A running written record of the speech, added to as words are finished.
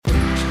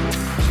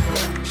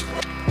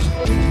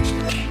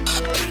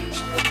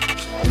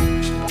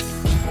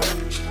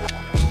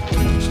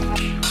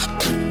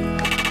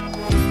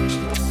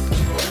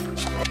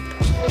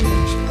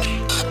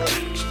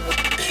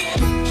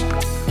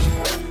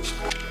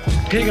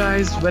Hey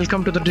guys,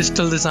 welcome to the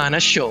Digital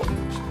Designer Show.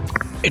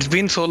 It's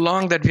been so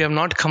long that we have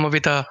not come up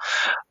with a,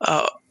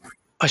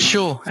 a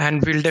show,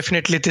 and we'll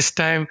definitely this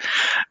time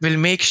will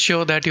make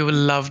sure that you will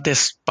love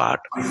this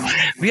part.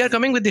 We are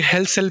coming with the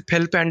health self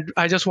help, and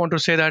I just want to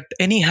say that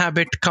any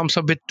habit comes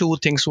up with two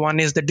things. One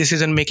is the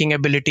decision making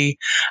ability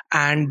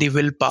and the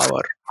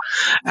willpower.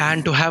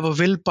 And to have a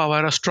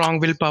willpower, a strong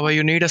willpower,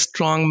 you need a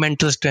strong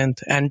mental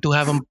strength. And to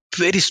have a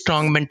very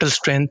strong mental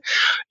strength,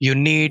 you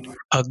need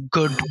a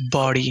good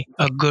body,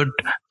 a good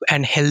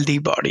and healthy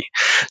body.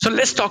 So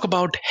let's talk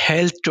about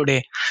health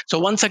today. So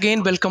once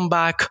again, welcome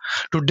back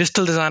to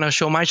Digital Designer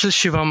Show. Myself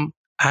Shivam,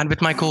 and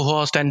with my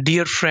co-host and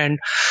dear friend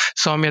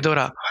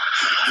Soumya.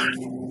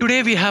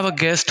 Today we have a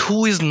guest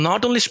who is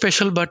not only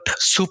special but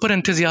super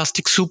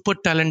enthusiastic, super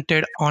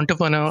talented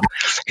entrepreneur.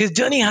 His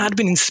journey had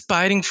been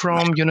inspiring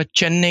from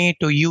Chennai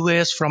to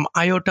US, from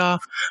iota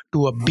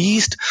to a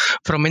beast,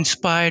 from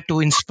inspired to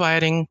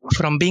inspiring,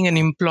 from being an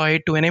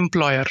employee to an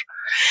employer.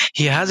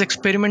 He has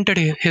experimented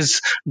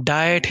his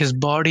diet, his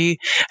body,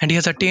 and he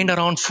has attained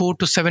around 4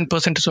 to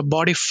 7% of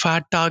body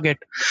fat target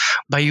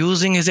by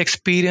using his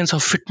experience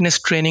of fitness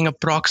training,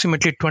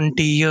 approximately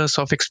 20 years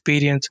of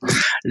experience.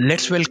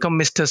 Let's welcome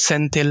Mr.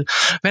 Senthil.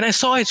 When I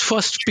saw his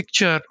first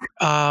picture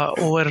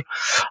over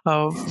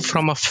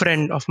from a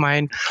friend of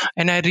mine,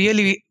 and I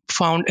really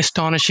found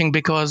astonishing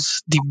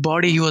because the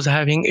body he was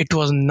having, it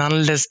was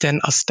none less than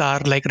a star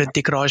like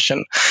Hrithik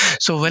Roshan.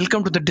 So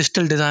welcome to the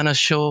Digital Designer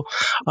Show,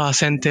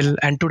 Senthil,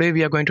 and today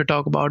we are going to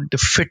talk about the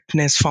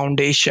fitness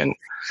foundation.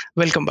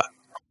 Welcome back.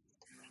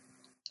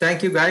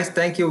 Thank you, guys.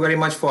 Thank you very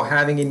much for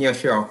having in your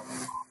show.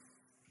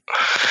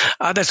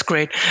 That's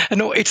great.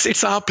 No,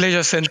 it's our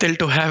pleasure, Senthil,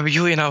 to have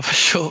you in our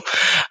show.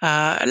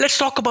 Let's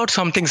talk about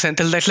something,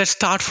 Senthil. Let's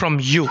start from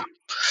you.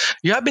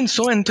 You have been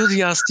so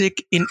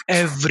enthusiastic in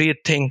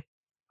everything.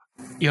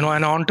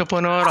 An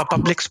entrepreneur, a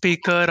public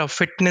speaker, a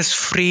fitness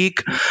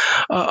freak,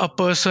 a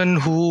person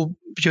who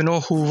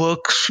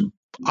works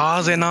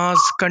hours and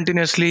hours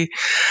continuously.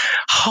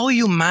 How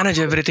you manage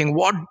everything?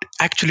 What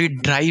actually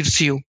drives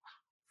you?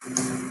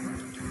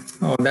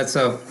 Oh, that's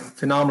a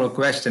phenomenal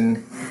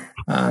question.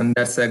 And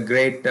that's a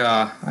great,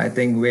 I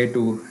think, way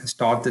to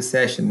start the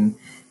session.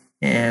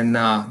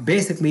 And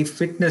basically,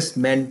 fitness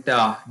meant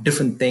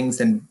different things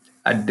and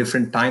at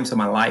different times of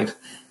my life.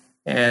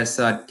 As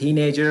a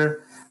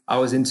teenager, I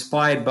was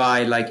inspired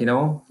by,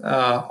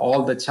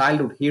 all the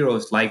childhood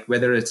heroes, like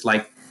whether it's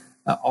like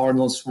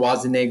Arnold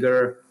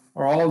Schwarzenegger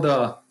or all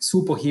the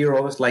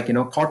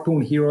superheroes,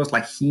 cartoon heroes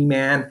like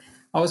He-Man.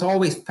 I was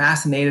always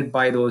fascinated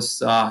by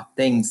those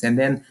things. And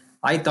then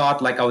I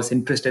thought I was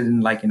interested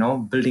in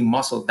building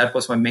muscle. That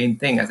was my main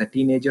thing as a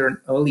teenager and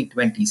early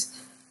 20s.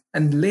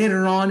 And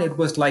later on, it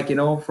was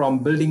from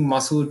building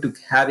muscle to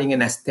having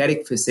an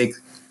aesthetic physique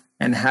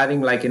and having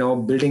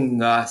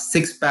building a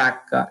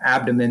six-pack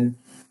abdomen.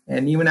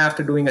 And even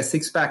after doing a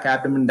six-pack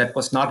abdomen, that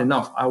was not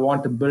enough. I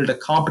want to build a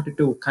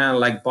competitive kind of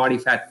like body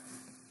fat,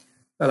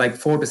 like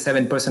 4 to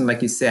 7%,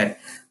 like you said,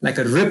 like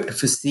a ripped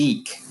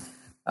physique.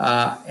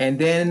 And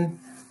then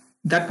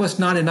that was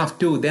not enough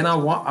too. Then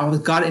I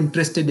got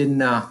interested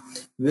in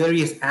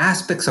various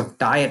aspects of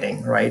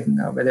dieting, right?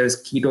 Whether it's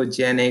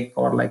ketogenic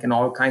or like in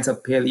all kinds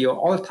of paleo,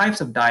 all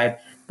types of diet,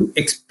 to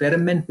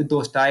experiment with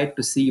those diet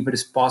to see if it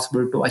is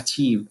possible to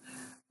achieve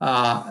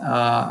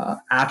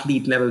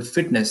athlete level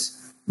fitness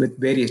with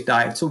various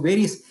diets. So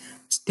various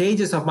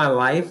stages of my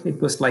life,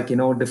 it was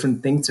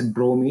different things that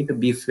drove me to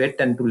be fit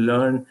and to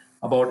learn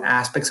about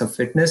aspects of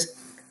fitness.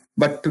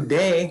 But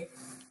today,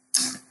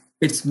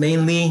 it's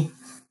mainly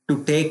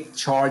to take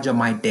charge of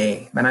my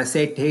day. When I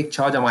say take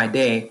charge of my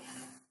day,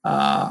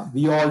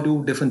 we all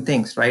do different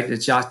things, right?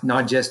 It's just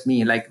not just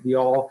me. Like we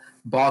all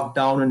bog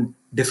down in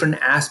different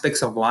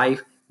aspects of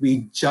life.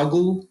 We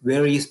juggle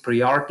various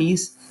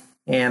priorities,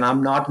 and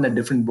I'm not in a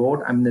different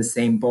boat. I'm in the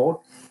same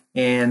boat.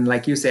 And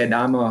like you said,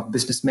 I'm a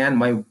businessman.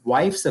 My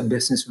wife's a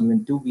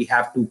businesswoman too. We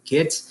have two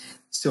kids.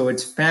 So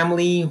it's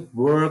family,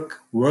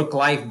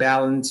 work-life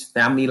balance,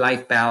 family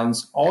life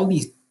balance, all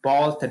these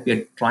balls that we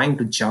are trying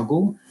to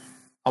juggle.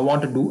 I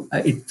want to do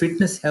it.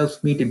 Fitness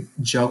helps me to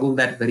juggle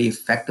that very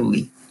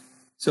effectively.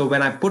 So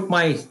when I put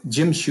my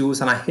gym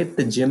shoes and I hit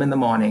the gym in the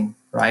morning,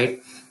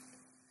 right?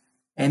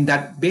 And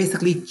that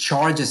basically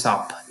charges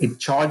up. It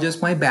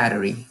charges my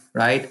battery,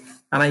 right?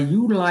 And I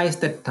utilize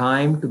that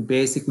time to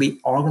basically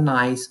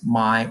organize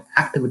my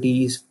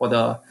activities for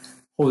the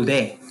whole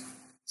day.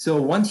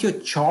 So once you're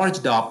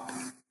charged up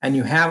and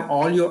you have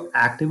all your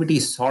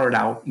activities sorted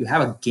out, you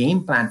have a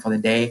game plan for the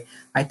day.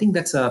 I think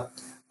that's a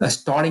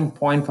starting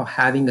point for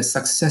having a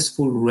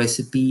successful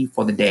recipe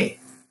for the day,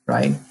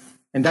 right?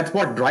 And that's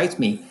what drives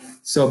me.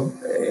 So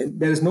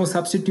there is no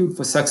substitute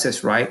for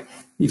success, right?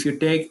 If you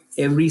take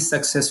every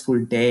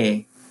successful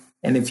day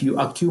and if you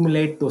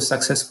accumulate those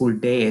successful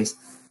days,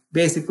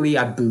 basically,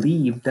 I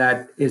believe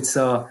that it's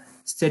a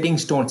setting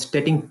stone,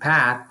 setting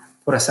path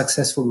for a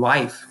successful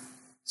life.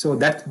 So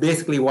that's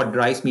basically what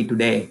drives me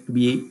today to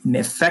be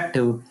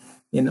effective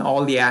in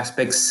all the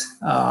aspects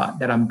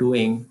that I'm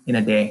doing in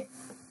a day.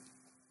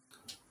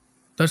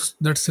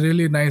 That's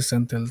really nice,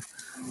 Senthil.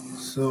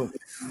 So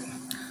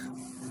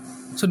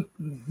So,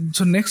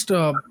 so next,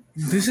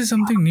 this is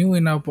something new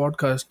in our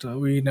podcast.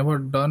 We never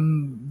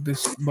done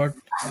this, but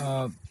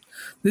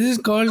this is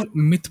called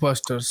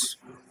Mythbusters.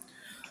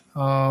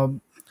 Uh,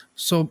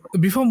 so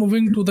before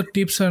moving to the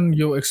tips and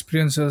your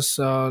experiences,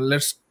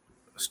 let's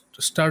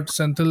start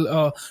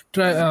Senthil.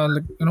 Try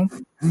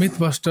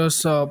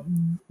Mythbusters.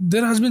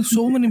 There has been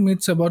so many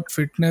myths about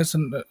fitness,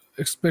 and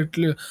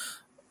especially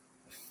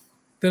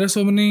there are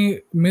so many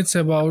myths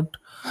about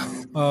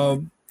uh,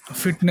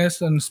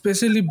 fitness and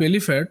especially belly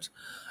fats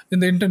in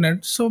the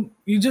internet. So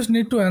you just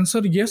need to answer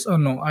yes or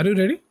no. Are you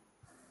ready?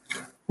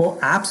 Oh,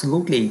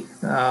 absolutely.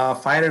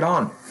 Fire it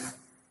on.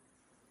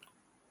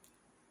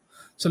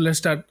 So let's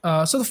start.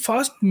 So the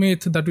first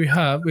myth that we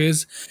have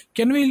is: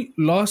 can we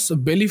lose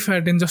belly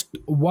fat in just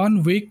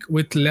 1 week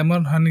with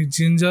lemon, honey,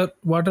 ginger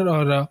water,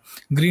 or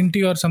green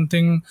tea or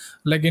something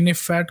like any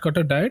fat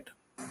cutter diet?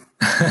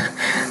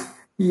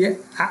 Yeah,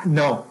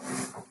 no.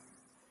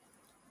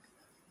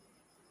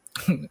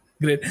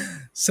 Great.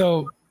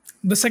 So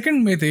the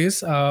second myth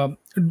is: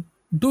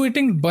 do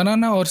eating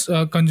banana or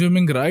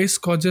consuming rice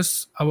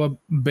causes our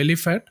belly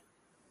fat?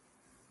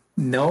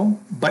 No,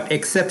 but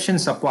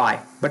exceptions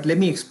apply. But let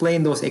me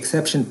explain those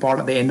exception part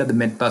at the end of the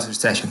Mythbuster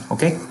session,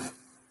 okay?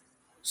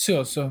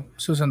 Sure, so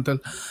Santal.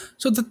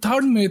 So the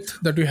third myth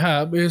that we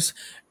have is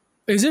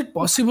it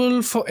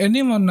possible for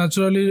anyone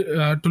naturally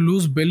to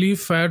lose belly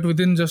fat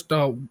within just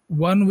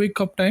 1 week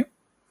of time?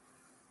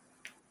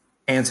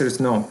 Answer is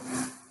no.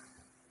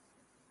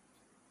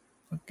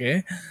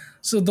 Okay.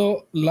 So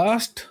the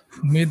last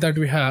myth that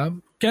we have,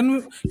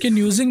 can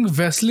using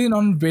Vaseline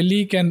on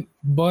belly can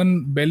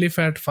burn belly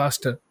fat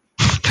faster?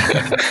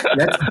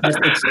 That's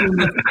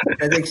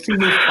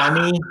extremely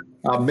funny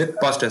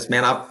Mythbusters,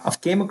 man.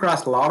 I've came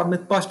across a lot of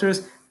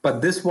Mythbusters,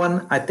 but this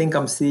one I think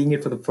I'm seeing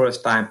it for the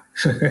first time.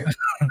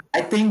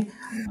 I think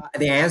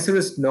the answer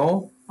is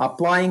no.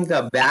 Applying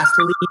the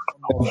Vaseline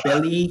on your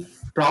belly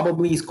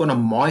probably is going to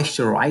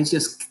moisturize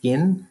your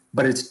skin,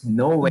 but it's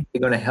no way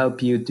going to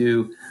help you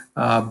to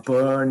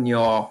burn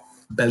your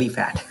belly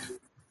fat.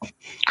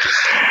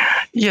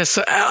 Yes,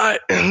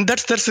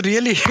 that's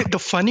really the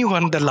funny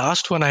one, the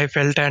last one I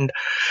felt, and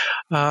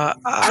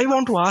I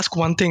want to ask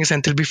one thing,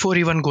 Senthil, before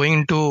even going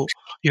into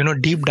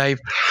deep dive,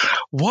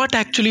 what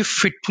actually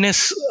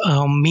fitness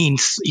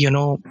means.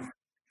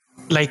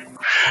 Like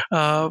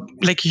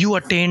you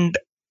attained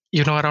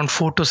around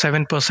 4 to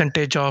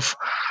 7% of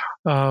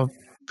uh,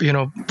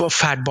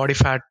 fat, body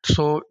fat.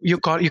 So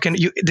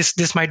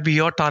this might be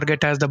your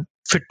target as the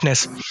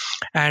fitness,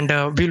 and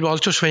we'll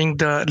also showing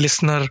the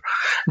listener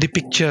the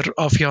picture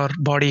of your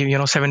body,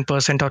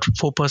 7% or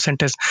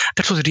 4% is.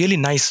 That was really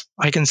nice.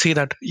 I can see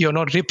that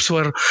ribs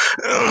were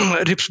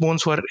ribs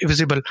bones were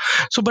visible.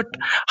 So but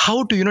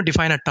how to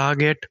define a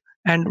target,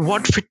 and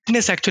what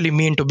fitness actually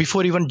mean to,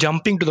 before even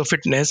jumping to the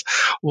fitness,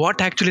 what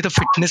actually the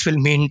fitness will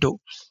mean to,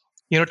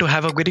 to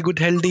have a very good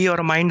healthy or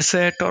a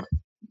mindset, or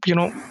you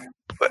know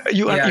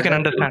you Yeah, can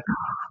understand.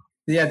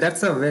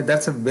 that's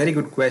a very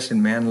good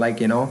question, man. Like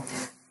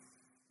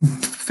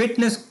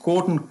fitness,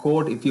 quote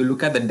unquote, if you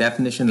look at the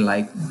definition,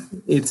 like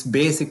it's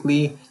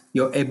basically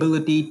your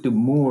ability to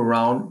move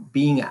around,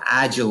 being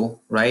agile,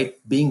 right?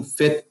 Being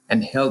fit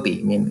and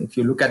healthy. I mean, if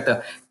you look at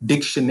the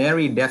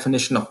dictionary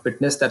definition of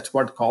fitness, that's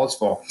what it calls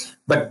for.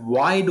 But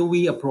why do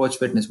we approach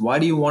fitness? Why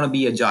do you want to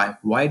be agile?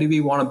 Why do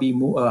we want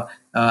to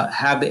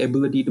have the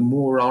ability to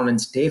move around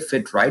and stay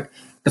fit, right?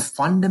 The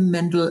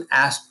fundamental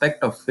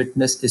aspect of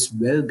fitness is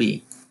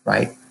well-being,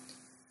 right?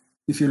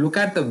 If you look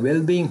at the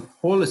well-being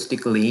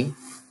holistically,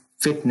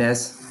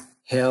 fitness,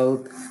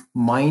 health,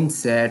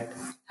 mindset,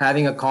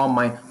 having a calm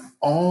mind,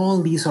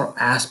 all these are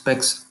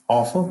aspects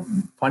of a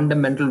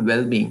fundamental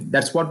well-being.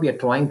 That's what we are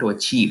trying to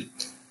achieve.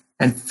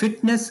 And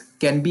fitness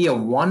can be a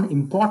one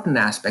important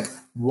aspect,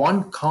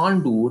 one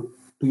conduit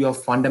to your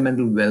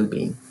fundamental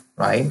well-being,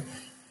 right?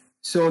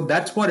 So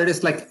that's what it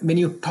is. Like when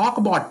you talk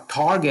about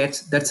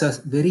targets, that's a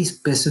very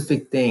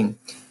specific thing.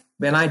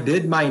 When I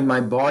did my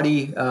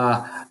body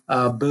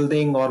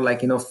building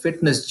or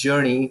fitness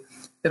journey,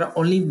 there are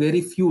only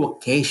very few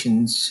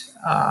occasions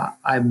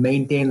I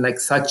maintain like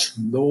such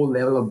low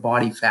level of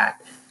body fat.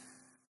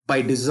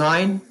 By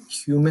design,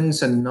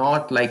 humans are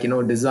not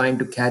designed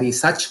to carry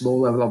such low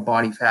level of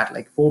body fat.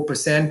 Like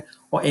 4%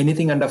 or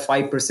anything under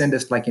 5%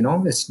 is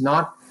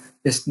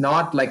it's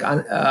not like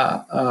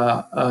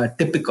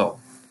typical.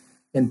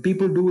 And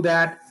people do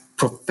that,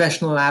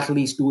 professional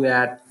athletes do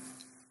that,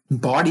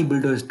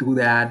 bodybuilders do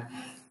that,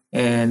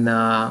 and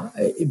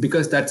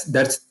because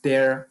that's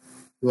their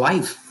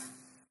life.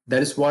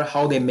 That is what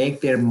how they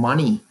make their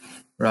money,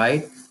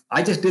 right?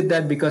 I just did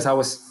that because I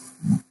was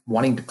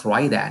wanting to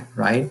try that,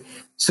 right?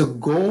 So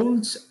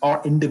goals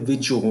are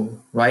individual,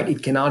 right?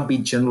 It cannot be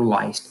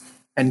generalized,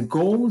 and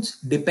goals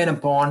depend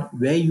upon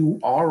where you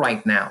are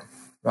right now,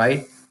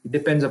 right? It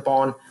depends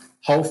upon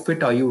how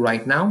fit are you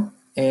right now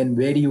and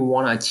where do you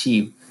want to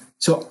achieve.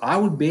 So I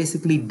would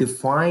basically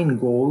define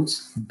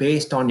goals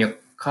based on your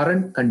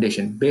current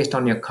condition, based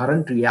on your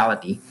current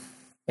reality,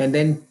 and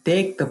then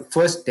take the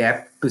first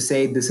step to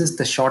say, this is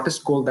the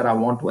shortest goal that I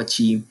want to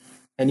achieve.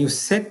 And you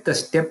set the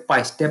step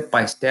by step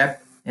by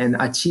step and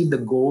achieve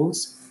the goals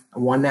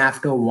one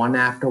after one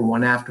after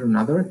one after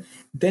another,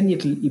 then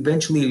it will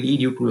eventually lead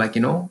you to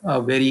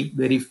a very,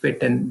 very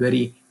fit and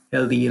very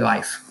healthy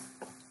life.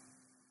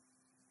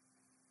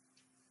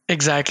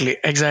 Exactly.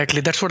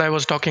 That's what I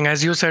was talking. As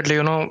you said,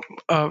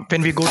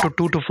 when we go to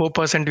 2 to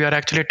 4%, we are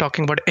actually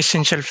talking about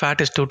essential fat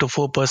is 2 to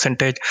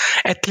 4%.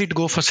 Athlete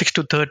go for 6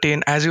 to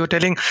 13, as you were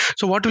telling.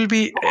 So, what will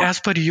be as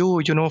per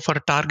you, for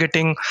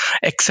targeting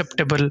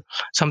acceptable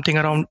something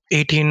around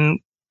 18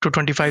 to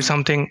 25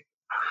 something?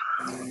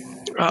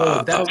 Oh,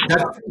 Uh, uh,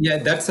 yeah,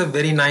 that's a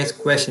very nice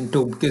question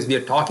too, because we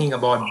are talking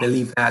about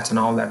belly fats and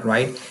all that,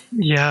 right?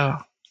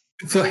 yeah,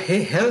 So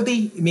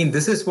healthy, I mean,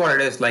 this is what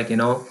it is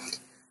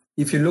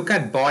if you look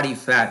at body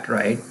fat,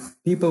 right?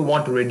 People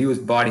want to reduce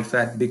body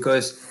fat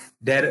because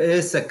there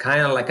is a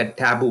kind of like a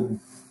taboo.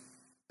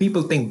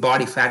 People think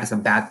body fat is a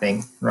bad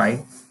thing,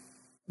 right?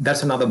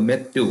 That's another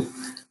myth too.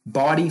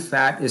 Body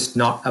fat is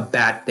not a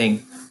bad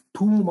thing.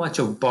 Too much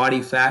of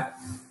body fat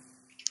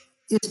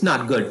is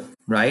not good,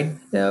 right?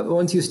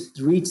 Once you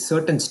reach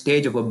certain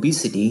stage of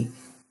obesity,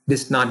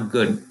 this is not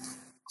good.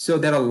 So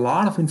there are a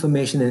lot of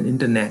information in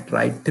internet,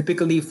 right?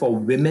 Typically for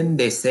women,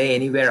 they say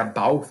anywhere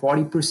about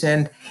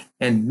 40%,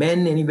 and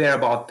men anywhere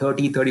about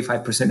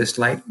 30-35% is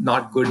like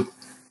not good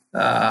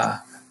uh,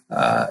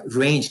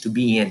 range to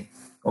be in.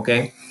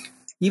 Okay.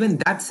 Even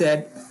that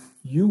said,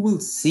 you will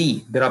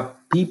see there are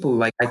people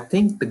like, I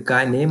think the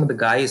guy name of the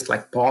guy is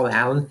like Paul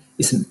Allen.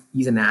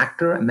 He's an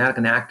actor,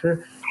 American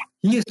actor.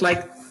 He is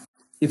like,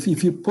 if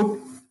you put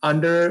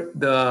under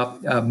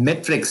the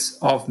metrics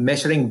of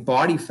measuring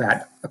body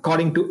fat,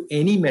 according to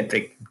any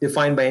metric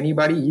defined by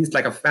anybody, he's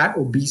like a fat,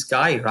 obese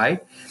guy,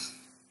 right?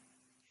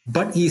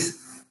 But he's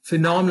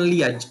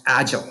phenomenally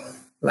agile.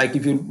 Like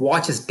if you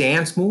watch his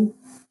dance move,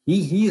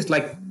 he is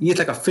like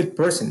a fit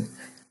person.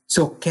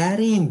 So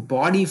carrying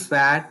body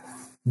fat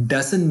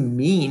doesn't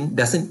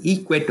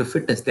equate to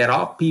fitness. There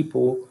are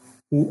people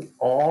who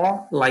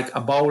are like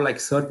above like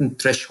certain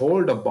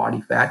threshold of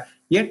body fat,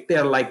 yet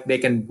they're like they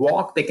can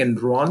walk, they can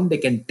run, they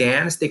can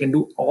dance, they can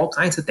do all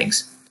kinds of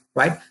things,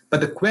 right?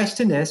 But the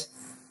question is,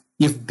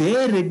 if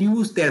they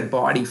reduce their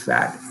body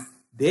fat,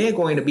 they're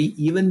going to be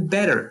even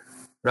better,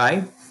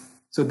 right?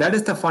 So that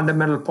is the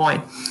fundamental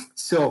point.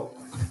 So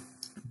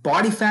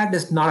body fat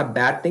is not a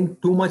bad thing.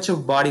 Too much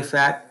of body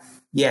fat,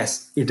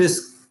 yes, it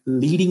is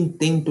leading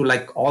thing to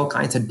like all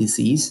kinds of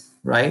disease,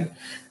 right?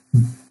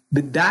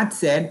 With that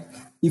said,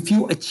 if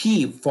you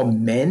achieve for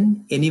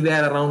men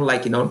anywhere around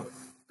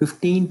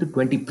 15 to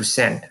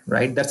 20%,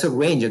 right? That's a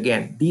range.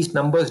 Again, these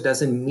numbers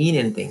doesn't mean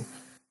anything.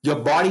 Your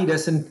body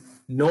doesn't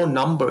know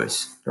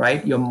numbers,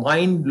 right? Your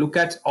mind look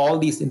at all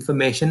these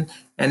information,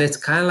 and it's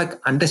kind of like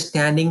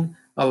understanding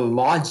a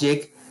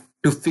logic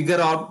to figure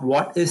out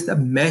what is the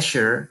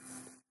measure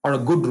or a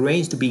good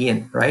range to be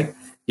in, right?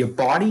 Your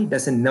body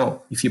doesn't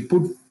know. If you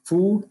put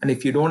food and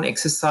if you don't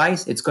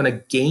exercise, it's going to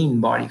gain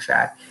body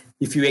fat.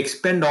 If you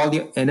expend all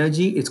the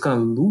energy, it's going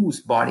to lose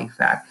body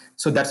fat.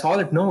 So that's all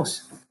it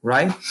knows,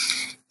 right?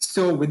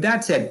 So with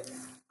that said,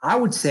 I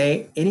would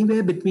say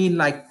anywhere between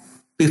like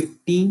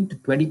 15 to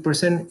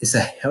 20% is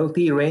a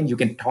healthy range you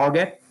can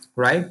target,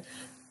 right?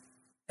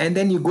 And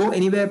then you go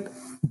anywhere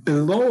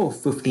below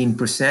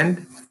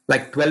 15%,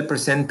 like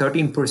 12%,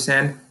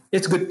 13%,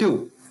 it's good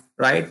too,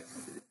 right?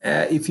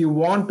 If you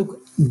want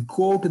to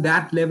go to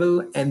that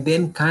level and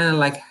then kind of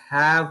like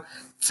have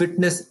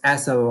fitness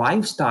as a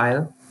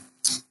lifestyle,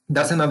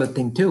 that's another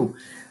thing too,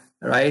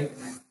 right?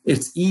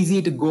 It's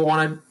easy to go on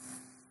a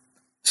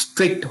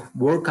strict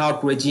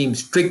workout regime,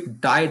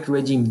 strict diet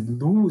regime,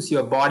 lose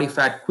your body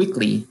fat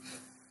quickly,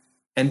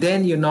 and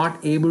then you're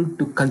not able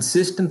to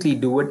consistently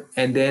do it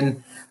and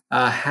then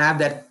have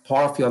that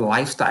part of your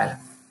lifestyle.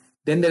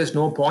 Then there is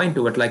no point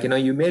to it. Like,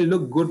 you may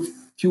look good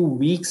few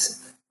weeks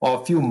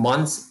or few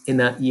months in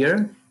a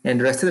year, and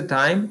the rest of the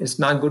time it's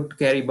not good to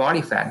carry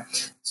body fat.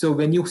 So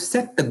when you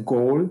set the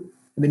goal,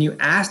 when you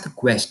ask the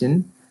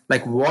question,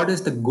 like, what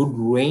is the good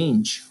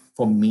range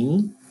for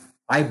me?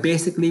 I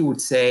basically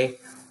would say,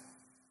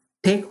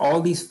 take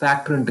all these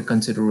factors into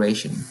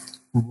consideration.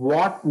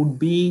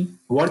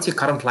 What's your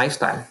current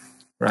lifestyle,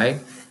 right?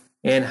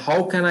 And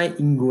how can I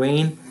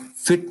ingrain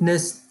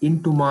fitness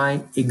into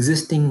my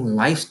existing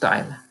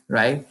lifestyle,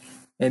 right?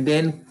 And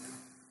then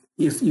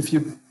if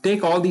you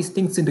take all these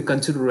things into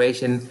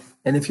consideration,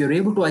 and if you're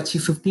able to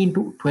achieve 15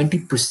 to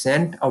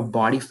 20% of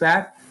body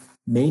fat,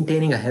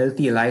 maintaining a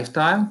healthy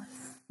lifestyle,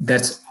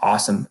 that's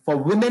awesome. For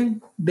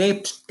women,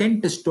 they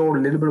tend to store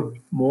a little bit of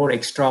more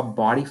extra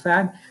body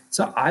fat.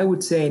 So I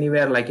would say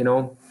anywhere like,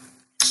 22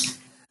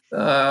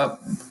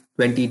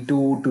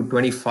 to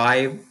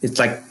 25, it's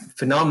like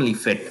phenomenally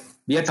fit.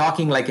 We are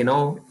talking like,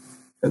 a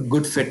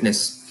good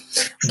fitness.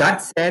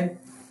 That said,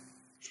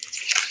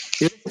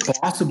 it's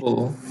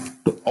possible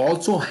to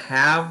also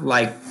have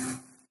like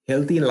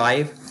healthy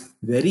life,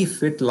 very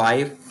fit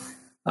life,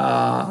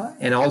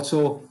 and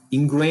also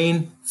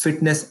ingrain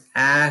fitness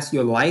as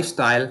your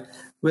lifestyle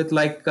with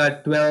like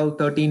 12,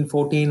 13,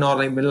 14,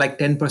 or even like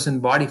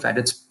 10% body fat.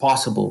 It's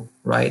possible,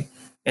 right?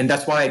 And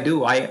that's what I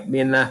do. I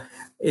mean,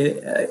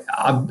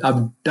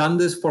 I've done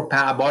this for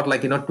about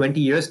 20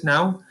 years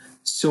now.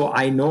 So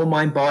I know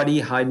my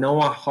body, I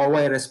know how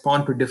I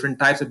respond to different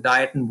types of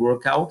diet and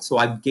workout. So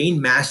I've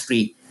gained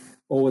mastery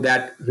over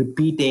that,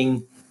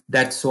 repeating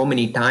that so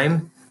many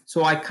times.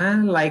 So I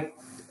kind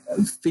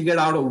of figured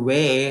out a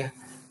way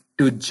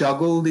to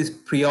juggle these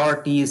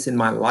priorities in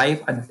my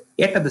life, and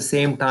yet at the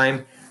same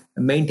time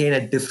maintain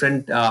a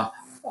different,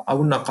 I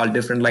would not call it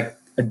different, like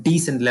a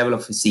decent level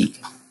of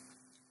physique.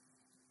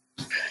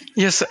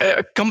 Yes,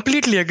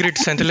 completely agreed,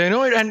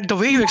 Senthil. And the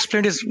way you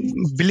explained is,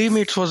 believe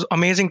me, it was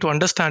amazing to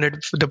understand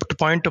it, the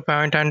point to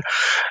point. And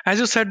as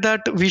you said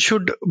that we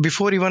should,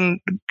 before even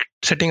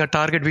setting a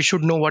target, we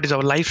should know what is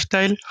our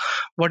lifestyle,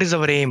 what is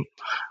our aim.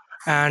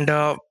 And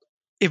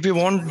if we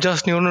want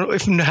just,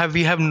 if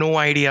we have no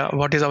idea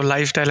what is our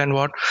lifestyle and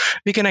what,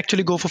 we can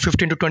actually go for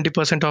 15 to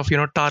 20%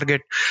 of,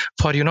 target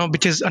for,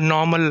 which is a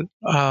normal,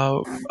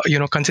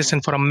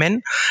 consistent for a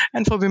men,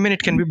 and for women,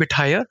 it can be a bit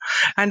higher.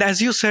 And as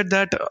you said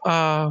that,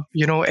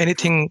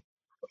 anything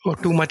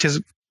too much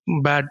is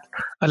bad,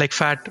 like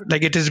fat,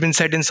 like it has been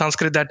said in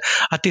Sanskrit that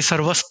ati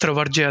sarvastra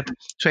varjyat.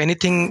 So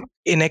anything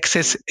in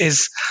excess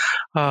is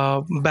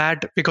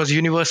bad, because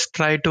universe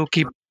try to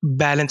keep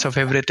balance of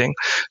everything.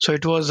 So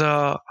it was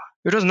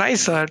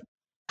nice to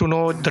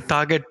know the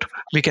target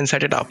we can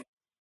set it up.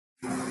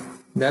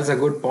 That's a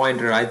good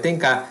pointer. I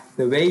think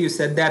the way you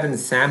said that in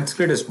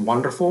Sanskrit is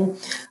wonderful.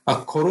 A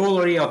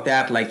corollary of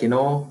that,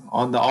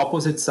 on the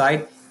opposite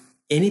side,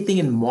 anything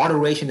in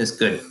moderation is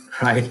good,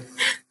 right?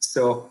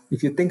 So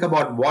if you think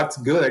about what's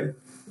good,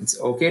 it's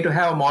okay to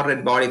have a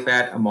moderate body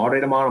fat, a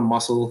moderate amount of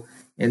muscle,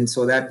 and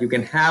so that you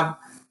can have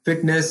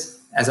fitness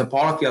as a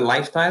part of your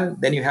lifestyle,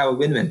 then you have a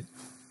win-win.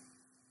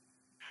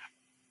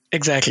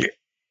 Exactly.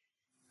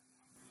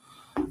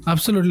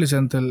 Absolutely,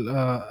 Senthil.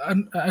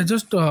 And I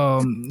just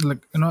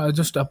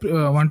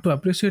want to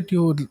appreciate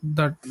you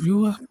that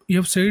you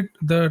have said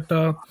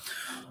that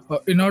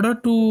in order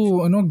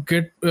to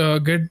get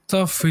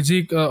the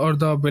physique or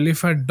the belly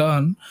fat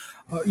done,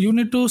 you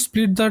need to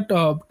split that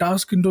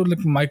task into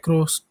like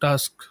micro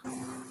tasks.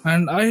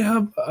 And I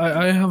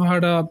have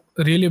had a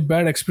really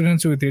bad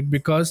experience with it,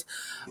 because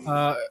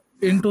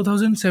in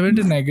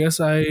 2017, I guess,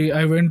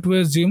 I went to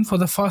a gym for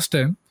the first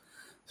time.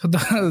 So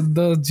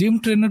the gym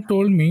trainer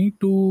told me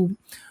to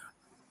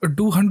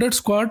do 100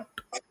 squat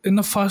in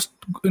the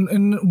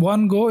in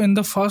one go in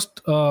the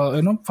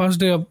first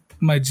day of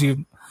my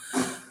gym.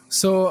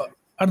 So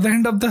at the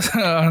end of the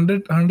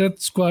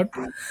 100 squat,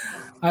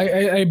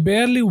 I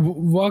barely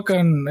walk,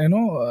 and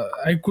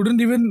I couldn't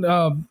even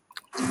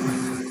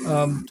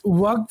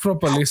walk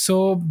properly.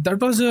 So that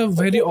was a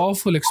very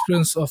awful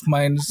experience of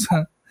mine.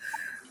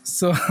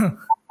 So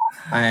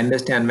I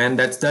understand, man.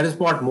 That is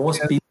what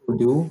most people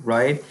do,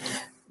 right?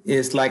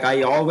 Is like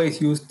I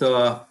always use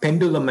the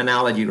pendulum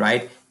analogy,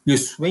 right? You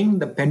swing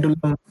the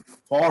pendulum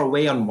far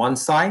away on one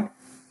side,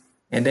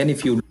 and then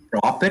if you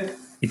drop it,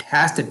 it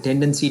has the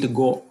tendency to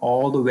go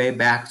all the way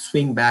back,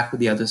 swing back to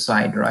the other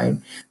side, right?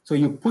 So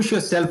you push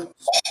yourself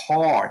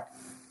hard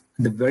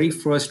the very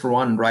first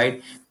run,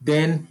 right?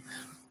 Then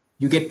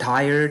you get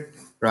tired,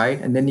 right?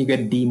 And then you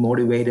get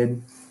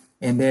demotivated.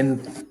 And then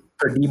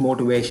for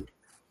demotivation,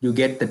 you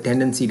get the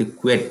tendency to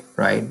quit,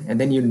 right? And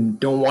then you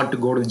don't want to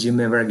go to the gym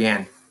ever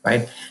again,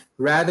 right?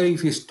 Rather,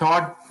 if you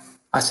start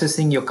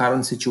assessing your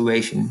current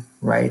situation,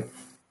 right?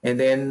 And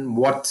then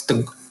what's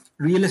the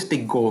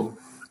realistic goal,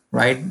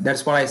 right?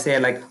 That's what I say,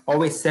 like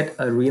always set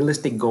a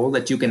realistic goal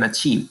that you can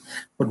achieve.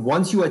 But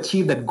once you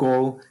achieve that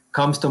goal,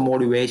 comes the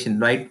motivation,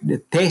 right?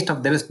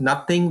 There is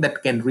nothing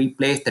that can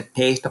replace the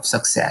taste of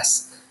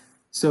success.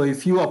 So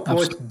if you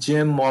approach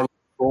gym or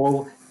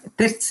goal,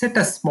 set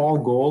a small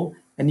goal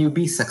and you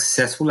be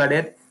successful at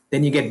it,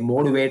 then you get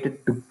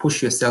motivated to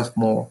push yourself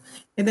more.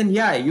 And then,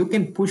 yeah, you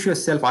can push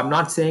yourself. I'm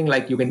not saying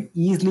like you can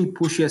easily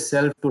push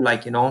yourself to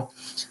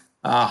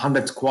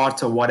 100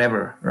 squats or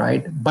whatever,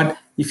 right? But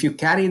if you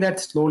carry that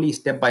slowly,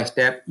 step by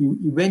step, you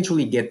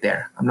eventually get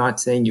there. I'm not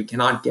saying you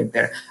cannot get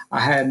there. I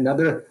had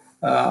another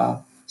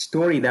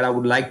story that I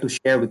would like to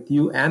share with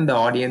you and the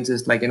audience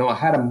is I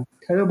had a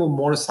terrible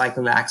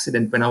motorcycle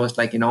accident when I was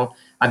at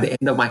the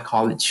end of my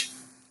college.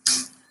 I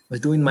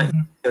was doing my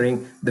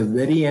engineering, the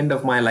very end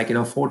of my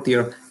fourth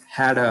year,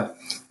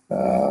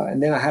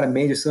 and then I had a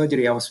major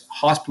surgery. I was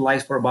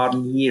hospitalized for about a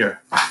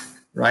year,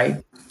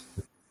 right?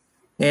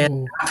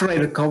 And after I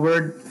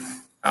recovered,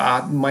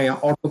 my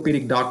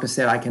orthopedic doctor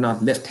said I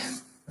cannot lift.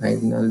 Right?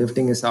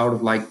 Lifting is out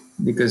of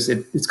because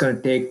it's going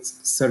to take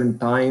certain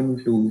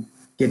time to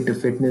get to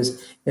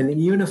fitness. And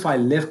even if I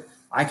lift,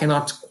 I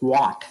cannot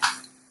squat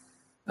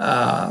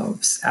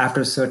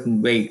after a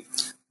certain weight.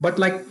 But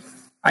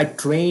I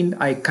trained,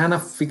 I kind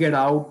of figured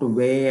out a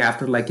way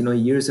after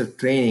years of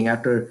training,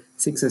 after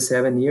 6 or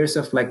 7 years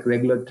of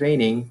regular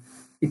training.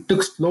 It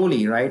took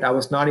slowly, right? I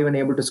was not even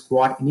able to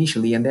squat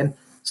initially. And then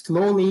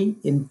slowly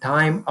in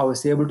time, I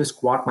was able to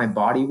squat my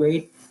body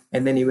weight,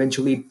 and then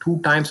eventually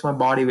 2 times my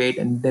body weight,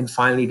 and then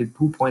finally to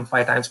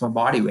 2.5 times my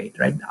body weight,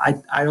 right?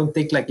 I don't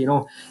think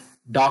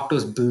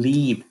doctors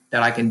believe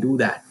that I can do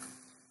that,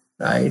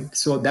 right?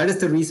 So that is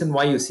the reason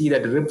why you see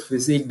that ripped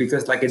physique,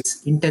 because like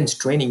it's intense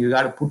training. You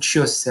got to put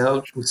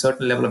yourself to a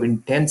certain level of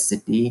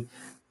intensity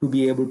to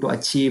be able to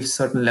achieve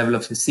certain level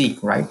of physique,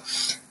 right?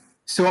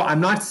 So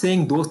I'm not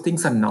saying those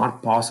things are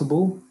not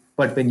possible,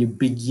 but when you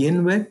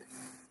begin with,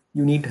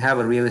 you need to have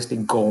a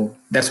realistic goal.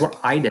 That's what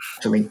I did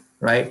actually,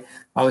 right?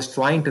 I was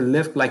trying to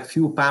lift like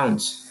few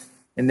pounds,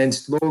 and then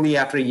slowly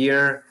after a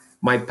year,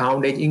 my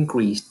poundage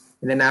increased,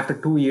 and then after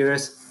 2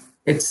 years,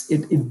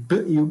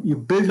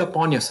 you build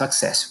upon your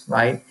success,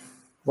 right?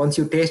 Once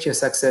you taste your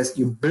success,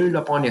 you build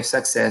upon your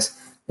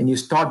success, and you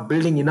start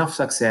building enough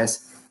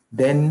success,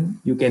 then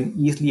you can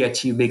easily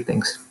achieve big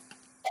things.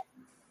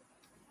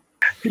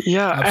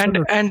 Yeah,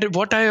 Absolutely. and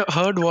what I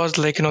heard was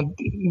like,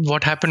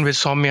 what happened with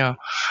Soumya.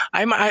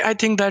 I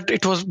think that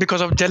it was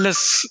because of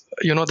jealous,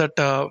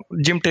 that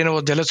gym trainer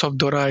was jealous of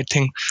Dora, I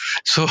think.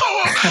 So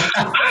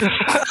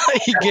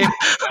he gave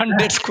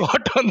 100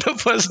 squat on the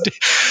first day.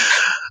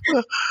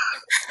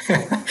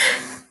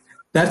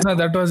 That's No,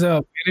 that was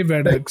a very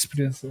bad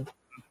experience, sir.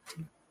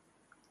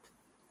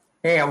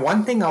 Hey,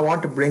 one thing I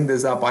want to bring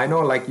this up. I know,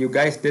 like you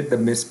guys did the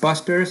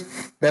Mythbusters.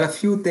 There are a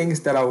few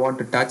things that I want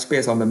to touch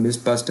base on the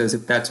Mythbusters,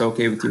 if that's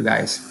okay with you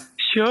guys.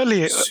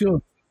 Surely.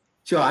 Sure.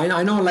 Sure,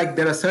 I know, like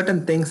there are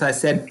certain things I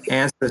said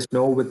answers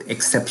no with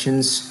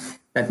exceptions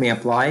that may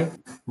apply.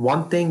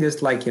 One thing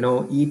is like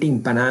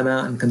eating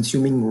banana and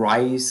consuming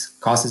rice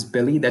causes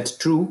belly. That's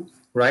true,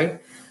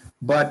 right?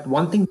 But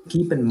one thing to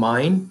keep in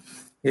mind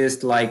is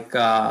the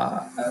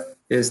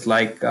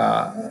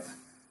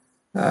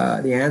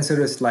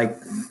answer is like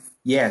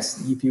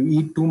yes. If you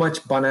eat too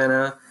much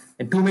banana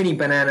and too many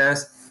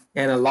bananas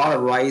and a lot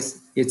of rice,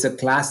 it's a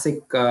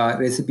classic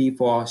recipe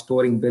for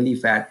storing belly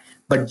fat.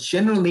 But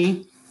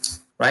generally,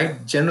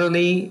 right?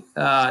 Generally,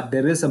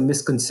 there is a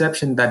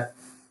misconception that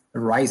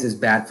rice is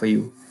bad for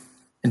you,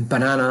 and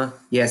banana,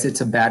 yes,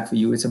 it's a bad for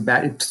you.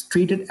 It's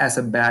treated as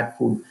a bad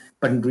food,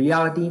 but in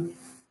reality,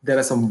 there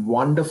are some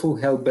wonderful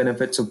health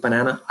benefits of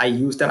banana. I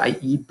use that. I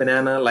eat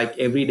banana like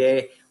every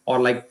day or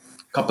like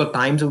a couple of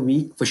times a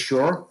week for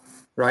sure,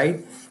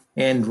 right?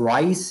 And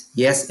rice,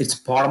 yes, it's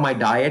part of my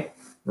diet,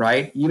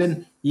 right?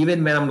 Even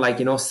when I'm like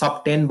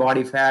sub 10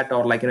 body fat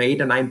or like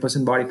 8 or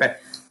 9% body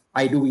fat,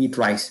 I do eat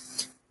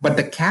rice. But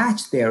the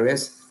catch there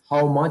is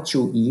how much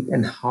you eat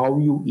and how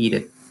you eat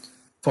it.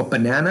 For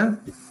banana,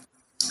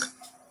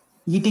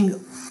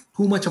 eating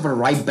too much of a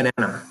ripe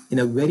banana in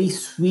a very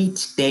sweet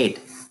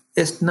state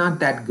is not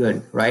that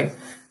good, right?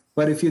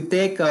 But if you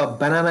take a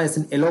banana is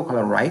an yellow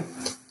color, right?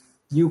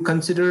 You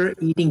consider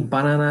eating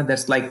banana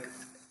that's like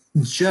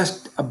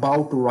just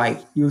about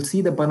right. You'll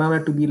see the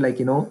banana to be like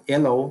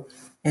yellow,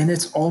 and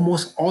it's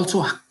almost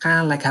also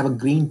kind of like have a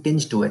green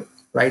tinge to it,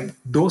 right?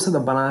 Those are the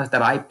bananas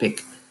that I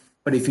pick.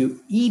 But if you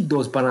eat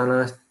those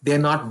bananas, they're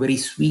not very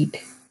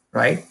sweet,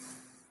 right?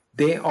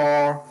 They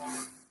are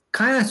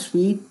kind of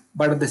sweet,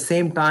 but at the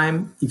same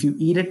time, if you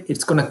eat it,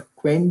 it's going to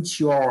quench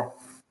your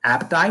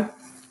appetite,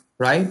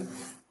 right?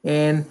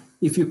 And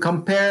if you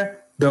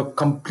compare the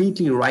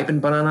completely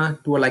ripened banana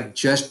to a like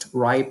just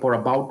ripe or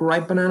about to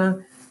ripe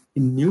banana,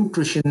 in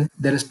nutrition,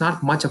 there is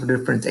not much of a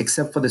difference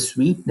except for the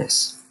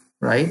sweetness,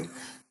 right?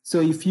 So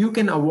if you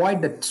can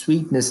avoid that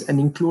sweetness and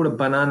include a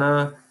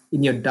banana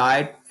in your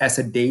diet as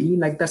a daily,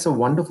 like that's a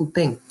wonderful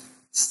thing.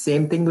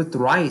 Same thing with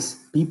rice.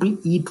 People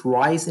eat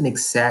rice in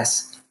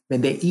excess.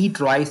 When they eat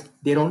rice,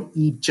 they don't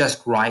eat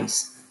just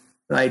rice,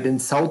 right? In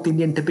South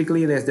Indian,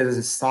 typically there's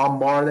a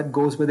sambar that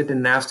goes with it,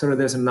 and after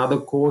there's another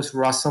course,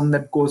 rasam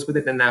that goes with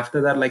it, and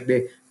after that, like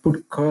they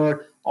put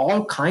curd,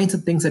 all kinds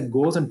of things that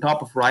goes on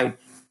top of rice,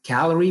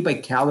 calorie by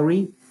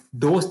calorie.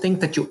 Those things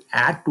that you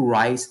add to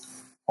rice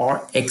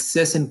are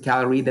excess in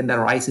calorie than the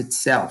rice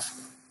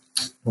itself,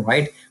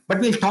 right? But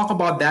we'll talk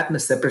about that in a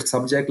separate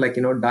subject, like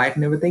diet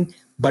and everything.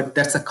 But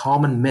that's a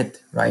common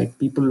myth, right?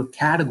 People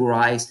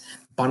categorize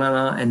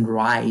banana and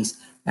rice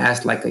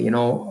as like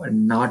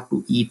not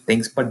to eat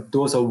things, but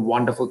those are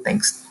wonderful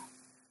things.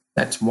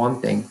 That's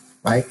one thing,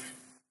 right?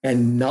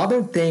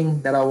 Another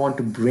thing that I want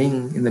to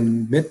bring in the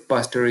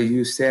Mythbuster is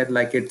you said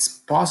like it's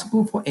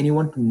possible for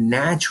anyone to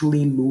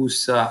naturally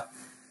lose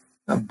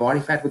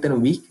body fat within a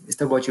week. Is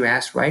that what you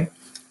asked, right?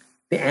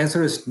 The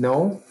answer is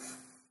no,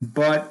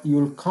 but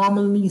you'll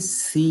commonly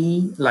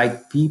see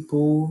like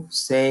people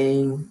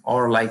saying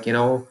or like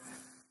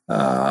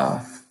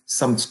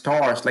some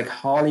stars like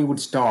Hollywood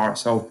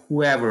stars or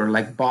whoever,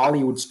 like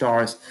Bollywood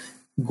stars,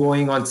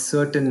 going on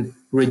certain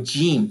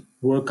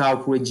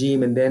workout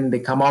regime, and then they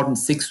come out in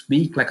 6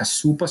 weeks like a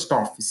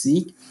superstar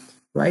physique,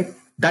 right?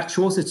 That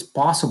shows it's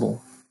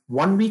possible.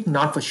 1 week,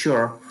 not for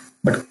sure,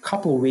 but a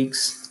couple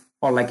weeks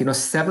or like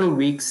several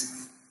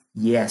weeks,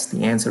 yes,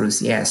 the answer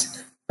is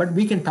yes. But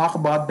we can talk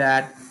about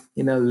that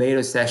in a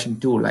later session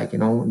too, like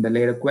in the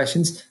later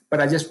questions. But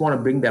I just want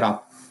to bring that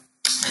up.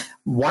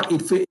 What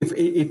if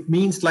it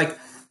means like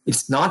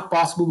it's not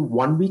possible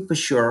 1 week for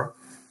sure,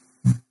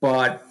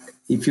 but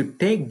if you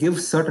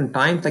give certain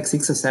times like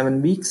 6 or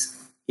 7 weeks,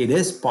 it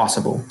is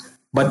possible.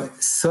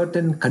 But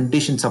certain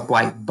conditions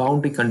apply,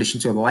 boundary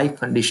conditions or life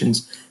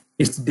conditions.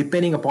 It's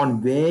depending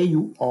upon where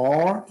you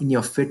are in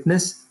your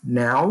fitness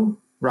now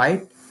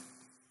right?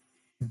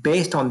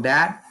 Based on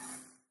that,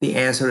 the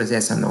answer is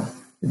yes or no.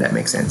 If that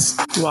makes sense.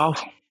 Wow.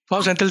 Wow,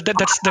 Senthil,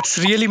 that's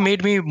really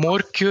made me more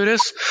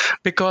curious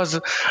because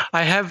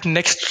I have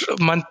next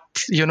month,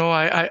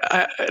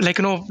 like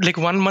like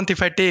 1 month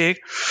if I take,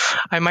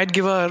 I might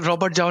give a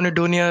Robert Downey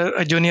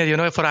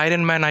Junior, for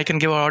Iron Man, I can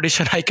give an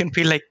audition. I can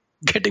feel like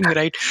getting me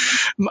right.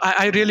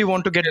 I really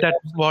want to get that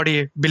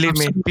body. Believe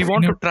me, we Absolutely.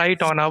 want to try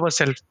it on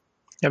ourselves.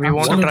 Yeah, we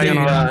want to try on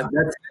Absolutely.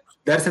 Wonderfully, our.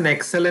 that's an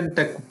excellent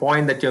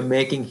point that you're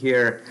making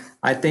here.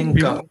 I think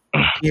We,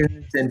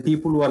 audience and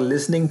people who are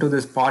listening to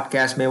this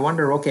podcast may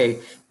wonder, okay,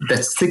 the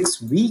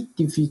 6 week,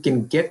 if you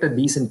can get a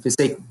decent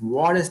physique,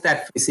 what is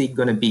that physique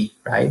going to be,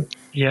 right?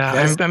 yeah,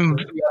 That's I'm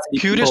curiosity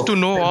curious people.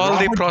 to know The all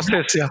the Robert,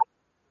 process.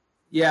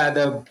 Yeah.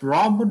 the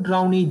Robert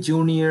Downey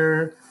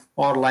Jr.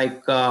 or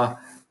like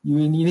you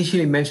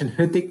initially mentioned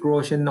Hrithik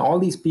Roshan, all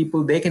these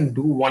people, they can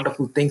do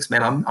wonderful things,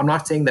 man. I'm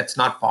not saying that's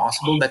not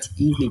possible. That's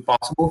easily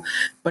possible,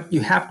 but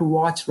you have to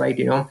watch, right?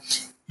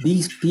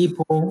 These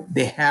people,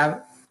 they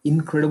have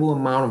incredible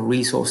amount of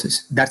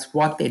resources. That's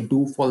what they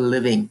do for a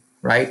living,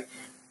 right?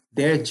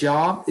 Their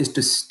job is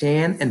to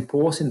stand and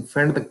pose in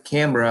front of the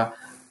camera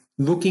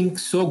looking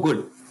so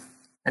good,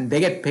 and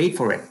they get paid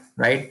for it,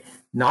 right?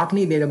 Not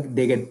only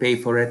they get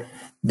paid for it,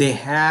 they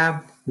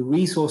have the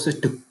resources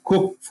to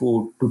cook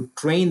food, to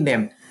train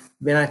them.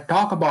 When I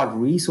talk about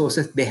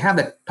resources, they have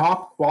the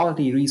top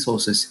quality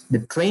resources, the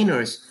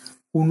trainers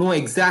who know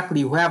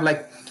exactly, who have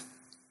like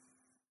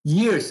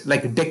years,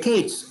 like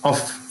decades of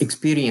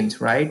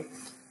experience, right?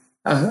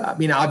 I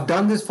mean, I've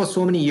done this for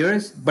so many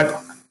years,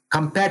 but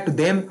compared to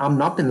them, I'm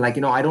nothing.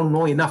 Like, I don't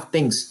know enough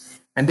things.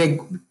 And they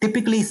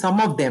typically,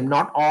 some of them,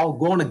 not all,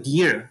 go on a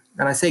gear.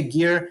 And I say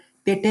gear,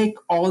 they take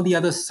all the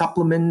other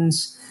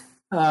supplements.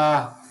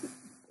 Uh,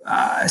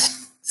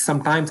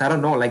 Sometimes, I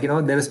don't know, like,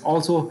 there is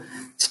also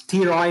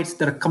steroids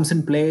that comes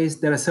in place.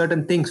 There are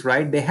certain things,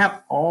 right? They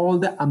have all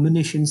the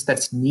ammunitions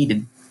that's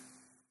needed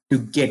to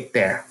get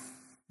there.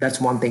 That's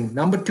one thing.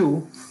 Number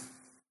two,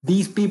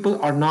 these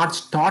people are not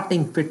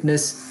starting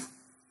fitness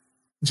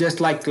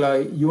just like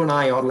you and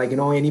I, or like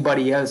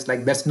anybody else.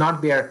 Like, that's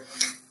not their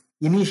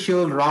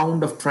initial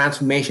round of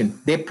transformation.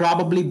 They've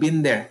probably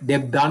been there.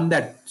 They've done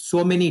that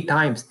so many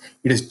times.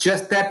 It is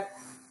just that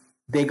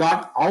they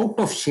got out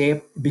of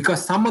shape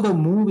because some other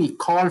movie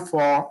called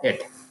for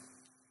it,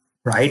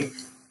 right?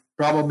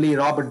 Probably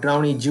Robert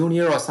Downey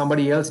Jr. or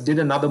somebody else did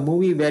another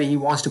movie where he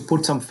wants to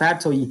put some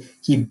fat, so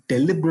he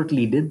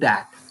deliberately did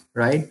that,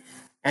 right?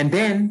 And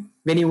then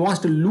when he wants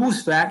to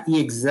lose fat, he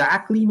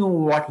exactly know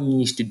what he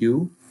needs to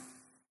do,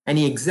 and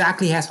he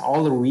exactly has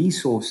all the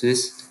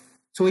resources,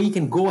 so he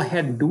can go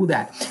ahead and do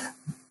that.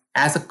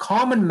 As a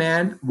common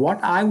man, what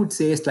I would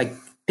say is like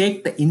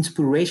take the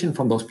inspiration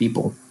from those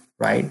people,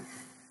 right?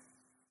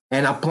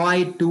 And apply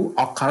it to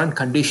our current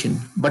condition.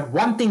 But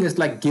one thing is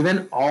like,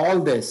 given all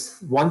this,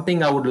 one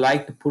thing I would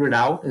like to put it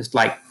out is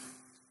like,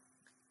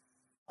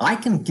 I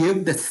can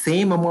give the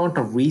same amount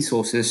of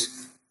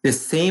resources, the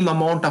same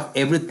amount of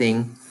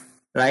everything,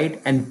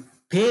 right? And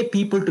pay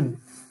people to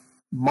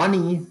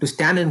money to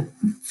stand in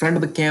front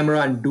of the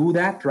camera and do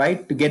that,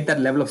 right? To get that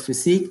level of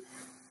physique.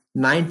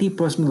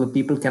 90% of the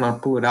people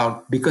cannot pull it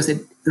out because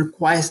it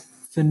requires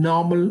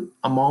phenomenal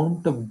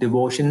amount of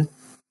devotion,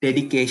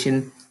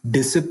 dedication,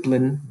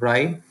 discipline,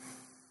 right?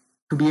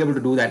 To be able to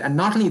do that. And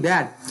not only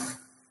that,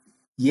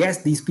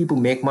 yes, these people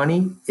make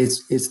money.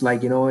 It's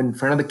like, in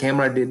front of the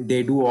camera,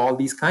 they do all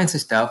these kinds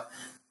of stuff,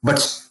 but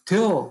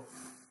still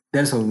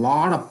there's a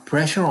lot of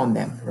pressure on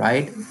them,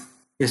 right?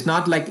 It's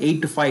not like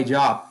 8 to 5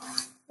 job.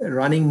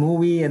 Running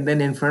movie and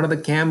then in front of the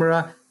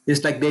camera,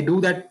 it's like they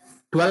do that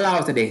 12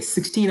 hours a day,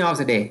 16 hours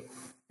a day,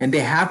 and they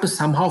have to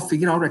somehow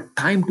figure out a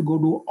time to go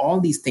do all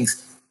these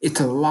things. It's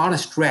a lot of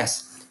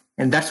stress,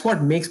 and that's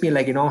what makes me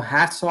like,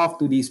 hats off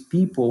to these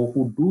people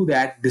who do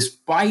that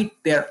despite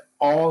their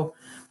all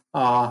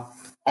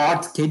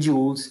odd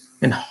schedules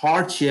and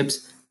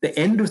hardships. The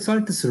end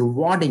result is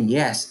rewarding,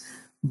 yes,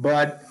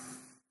 but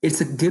it's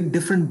a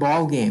different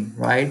ball game,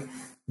 right?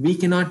 We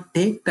cannot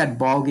take that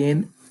ball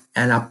game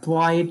and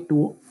apply it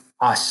to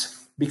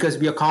us because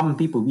we are common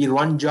people. We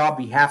run job,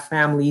 we have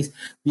families.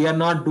 We are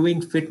not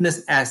doing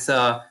fitness as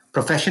a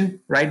profession,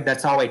 right?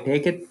 That's how I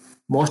take it.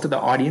 Most of the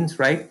audience,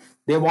 right?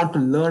 They want to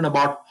learn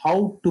about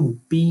how to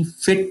be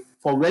fit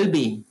for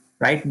well-being,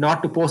 right?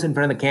 Not to pose in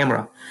front of the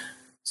camera.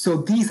 So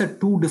these are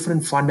two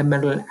different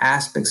fundamental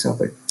aspects of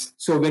it.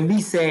 So when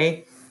we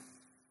say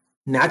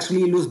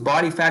naturally lose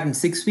body fat in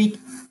 6 weeks,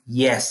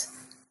 yes,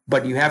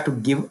 but you have to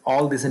give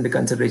all this into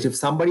consideration. If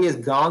somebody has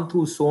gone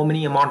through so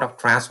many amount of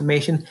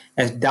transformation,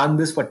 has done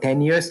this for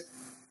 10 years,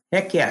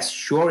 heck yes,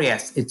 sure,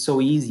 yes, it's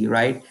so easy,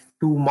 right?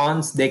 2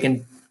 months they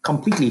can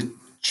completely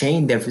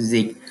change their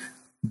physique.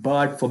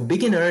 But for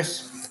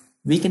beginners,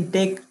 we can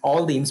take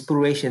all the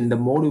inspiration, the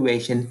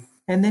motivation,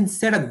 and then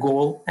set a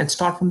goal and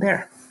start from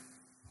there.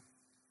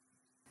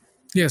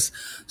 Yes.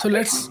 So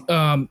let's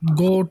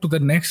go to the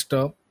next.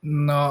 As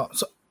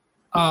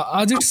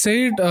it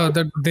said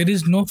that there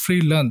is no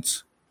free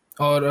lunch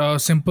or a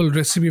simple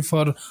recipe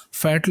for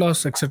fat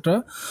loss,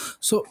 etc.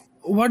 So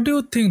what do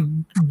you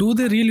think? Do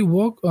they really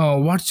work?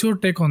 What's your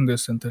take on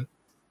this, Senthil?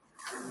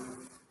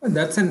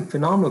 That's a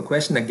phenomenal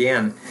question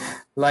again.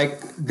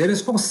 Like, there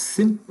is no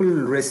simple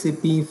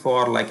recipe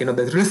for, like,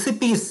 the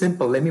recipe is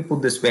simple. Let me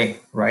put this way,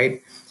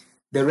 right?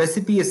 The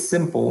recipe is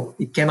simple.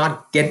 It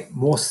cannot get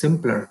more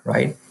simpler,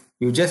 right?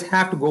 You just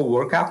have to go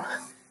work out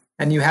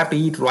and you have to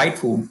eat right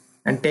food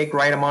and take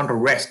right amount of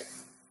rest.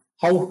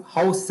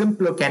 How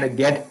simpler can it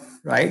get,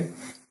 right?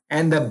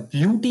 And the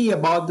beauty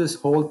about this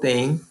whole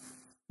thing,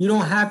 you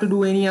don't have to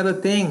do any other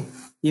thing.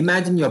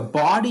 Imagine your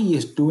body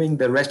is doing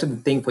the rest of the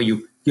thing for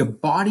you. Your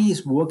body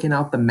is working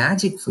out the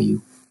magic for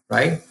you,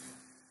 right?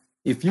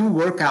 If you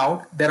work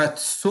out, there are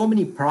so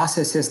many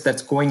processes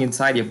that's going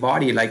inside your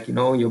body, like,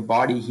 your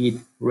body heat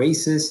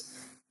races,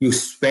 you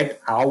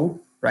sweat out,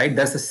 right?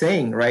 That's the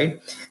saying,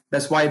 right?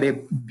 That's why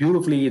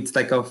it's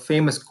like a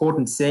famous quote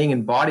and saying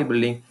in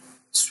bodybuilding: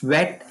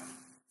 sweat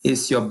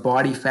is your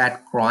body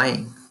fat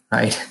crying,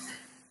 right?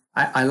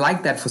 I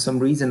like that for some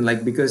reason,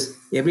 like, because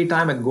every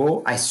time I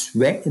go, I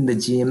sweat in the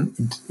gym.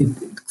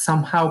 It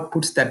somehow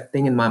puts that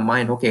thing in my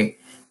mind. Okay,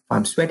 if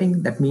I'm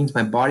sweating, that means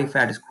my body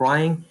fat is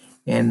crying,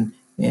 and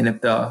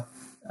if the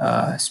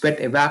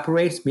sweat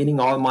evaporates, meaning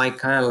all my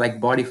kind of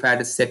like body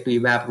fat is set to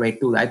evaporate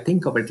too. I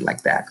think of it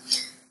like that.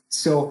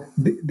 So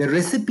the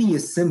recipe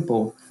is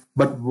simple,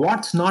 but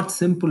what's not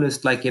simple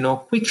is, like,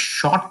 quick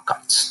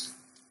shortcuts,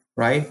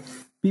 right?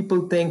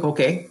 People think,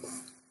 okay,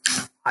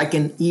 I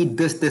can eat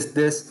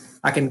this.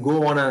 I can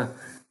go on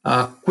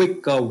a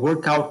quick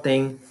workout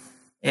thing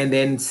and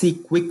then see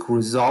quick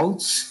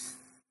results.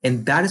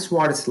 And that is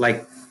what it's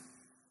like.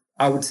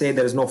 I would say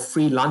there's no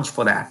free lunch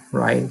for that,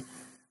 right?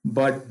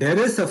 But there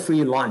is a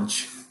free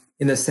lunch,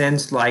 in the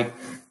sense, like,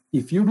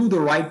 if you do the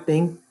right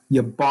thing,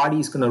 your body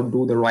is going to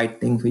do the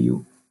right thing for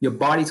you. Your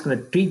body is going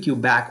to treat you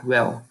back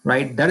well,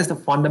 right? That is the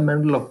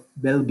fundamental of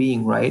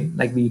well-being, right?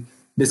 Like we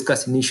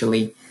discussed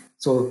initially.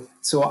 So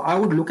I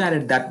would look at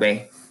it that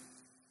way.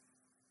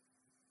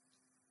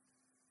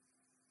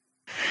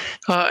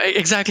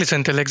 Exactly,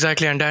 Senthil.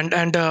 Exactly, and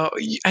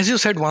as you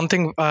said, one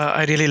thing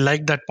I really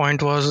liked that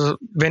point was,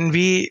 when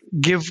we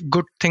give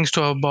good things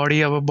to our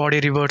body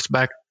reverts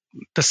back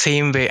the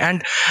same way.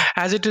 And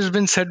as it has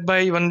been said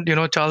by even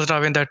Charles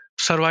Darwin, that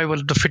survival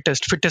of the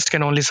fittest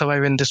can only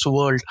survive in this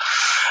world.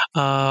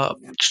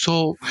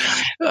 So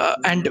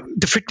and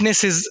the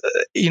fitness is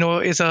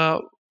is a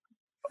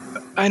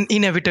an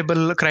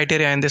inevitable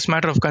criteria in this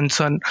matter of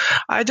concern.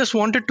 I just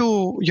wanted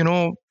to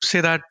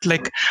say that,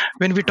 like,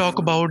 when we talk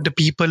about the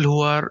people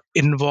who are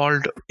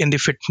involved in the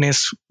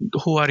fitness,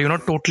 who are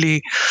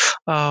totally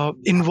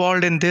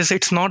involved in this,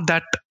 it's not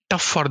that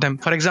tough for them.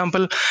 For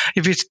example,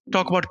 if we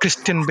talk about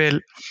Christian Bale,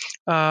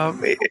 uh,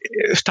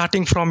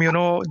 starting from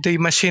the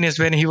machinist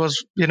when he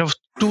was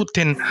too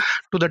thin,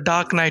 to the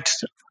Dark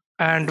Knights,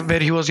 and where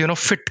he was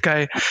fit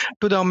guy,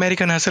 to the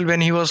American Hustle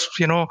when he was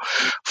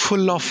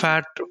full of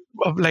fat,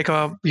 like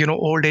a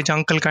old age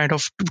uncle kind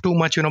of, too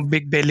much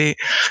big belly.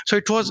 So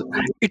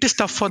it is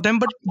tough for them,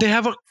 but they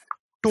have a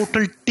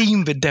total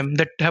team with them,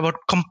 that have a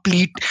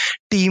complete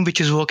team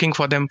which is working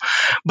for them.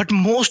 But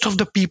most of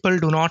the people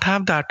do not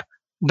have that.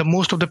 The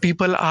most of the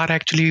people are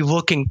actually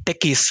working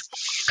techies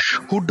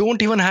who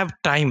don't even have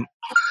time.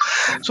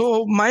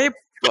 So my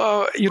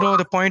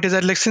the point is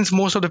that, like, since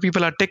most of the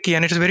people are techie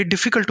and it is very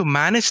difficult to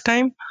manage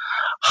time,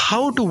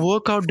 how to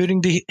work out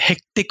during the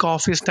hectic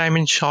office time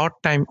in short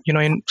time,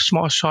 in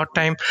small short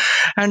time.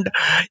 And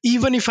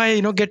even if I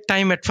get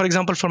time at, for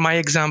example, for my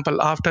example,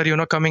 after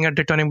coming and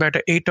returning back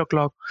at 8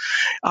 o'clock,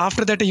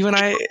 after that,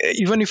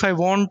 even if I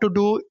want to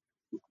do,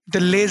 the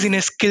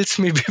laziness kills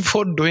me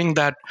before doing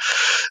that.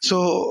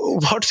 So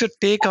what's your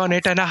take on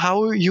it, and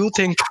how you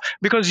think,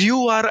 because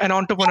you are an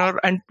entrepreneur,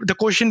 and the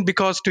question,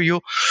 because to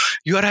you,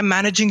 you are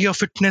managing your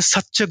fitness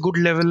such a good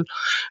level,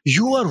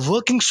 you are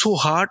working so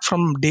hard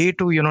from day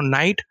to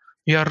night,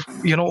 you are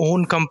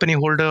own company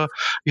holder,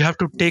 you have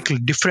to take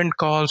different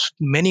calls,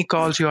 many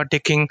calls you are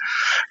taking,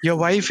 your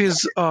wife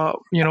is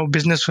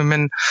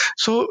businesswoman.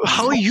 So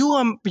how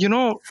you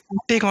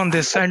take on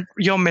this, and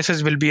your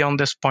message will be on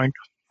this point.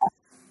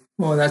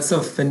 Well, that's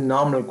a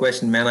phenomenal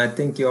question, man. I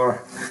think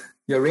you're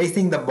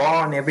raising the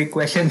bar on every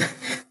question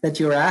that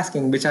you're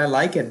asking, which I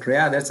like it.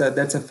 Yeah, that's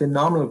a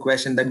phenomenal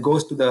question that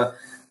goes to the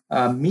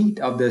meat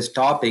of this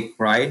topic,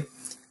 right?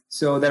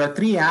 So there are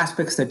three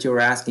aspects that you're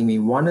asking me.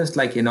 One is,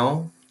 like,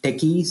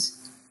 techies,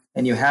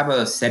 and you have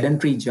a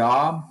sedentary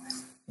job,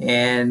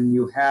 and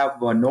you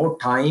have no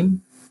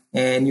time,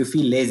 and you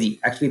feel lazy.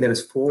 Actually, there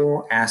is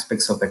four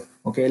aspects of it.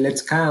 Okay,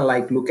 let's kind of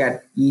like look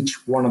at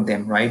each one of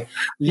them, right?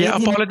 Yeah,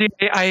 Laziness. apology.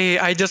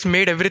 I just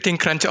made everything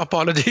crunch.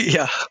 Apology.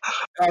 Yeah.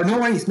 No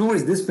worries, no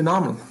worries. This is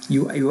phenomenal.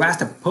 You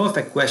asked a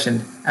perfect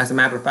question. As a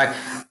matter of fact,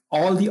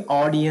 all the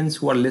audience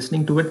who are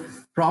listening to it,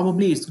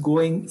 probably it's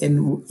going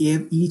in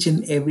each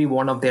and every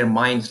one of their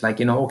minds.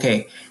 Like,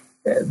 okay,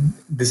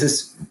 this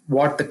is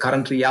what the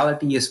current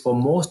reality is for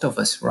most of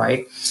us,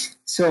 right?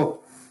 So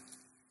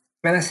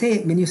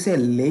when you say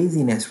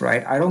laziness,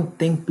 right? I don't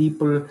think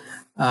people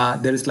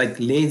there is like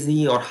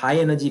lazy or high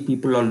energy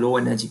people or low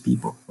energy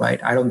people, right?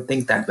 I don't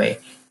think that way,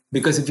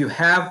 because if you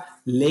have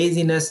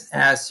laziness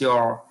as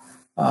your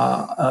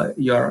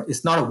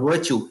it's not a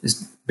virtue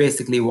is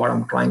basically what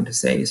I'm trying to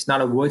say. It's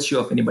not a virtue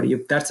of anybody.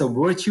 If that's a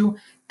virtue,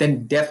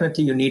 then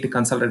definitely you need to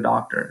consult a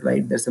doctor,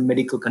 right? There's a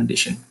medical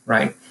condition,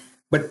 right?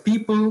 But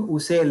people who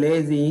say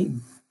lazy,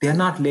 they're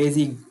not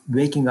lazy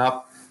waking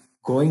up,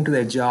 going to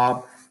their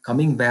job,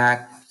 coming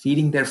back,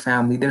 feeding their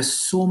family. There's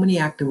so many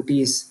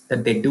activities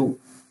that they do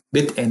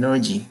with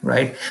energy,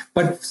 right?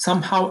 But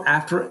somehow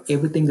after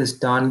everything is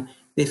done,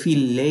 they feel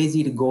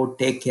lazy to go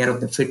take care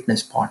of the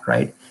fitness part,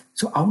 right?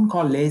 So I wouldn't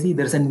call lazy,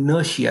 there's an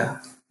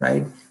inertia,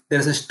 right?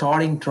 There's a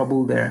starting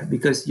trouble there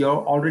because you're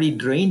already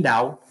drained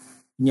out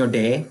in your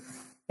day,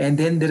 and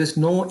then there is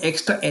no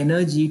extra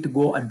energy to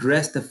go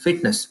address the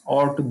fitness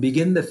or to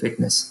begin the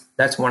fitness.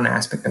 That's one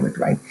aspect of it,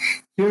 right?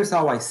 Here's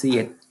how I see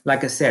it.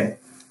 Like I said,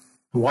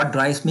 what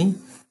drives me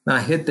when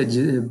I hit the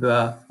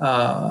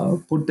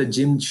put the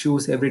gym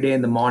shoes every day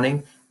in the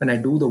morning, when I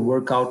do the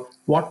workout,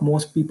 what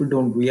most people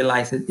don't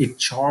realize is it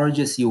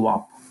charges you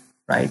up,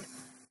 right?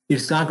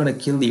 It's not going to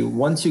kill you.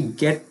 Once you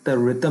get the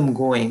rhythm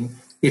going,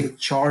 it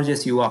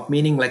charges you up,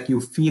 meaning like you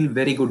feel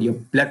very good. Your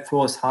blood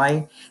flow is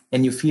high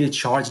and you feel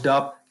charged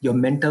up. Your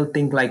mental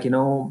thing, like,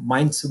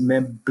 mind's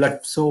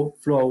blood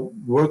flow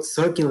works,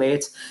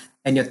 circulates,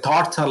 and your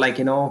thoughts are like,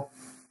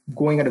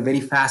 going at a very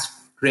fast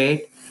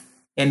rate,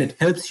 and it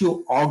helps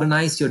you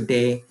organize your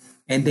day.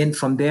 And then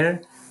from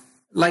there,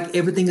 like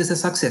everything is a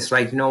success,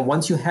 right?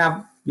 Once you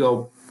have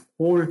your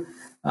whole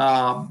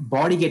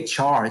body get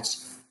charged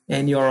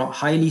and you're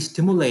highly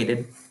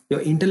stimulated, you're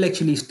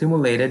intellectually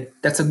stimulated,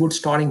 that's a good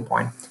starting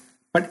point.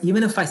 But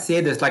even if I say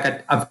this,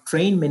 like I've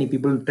trained many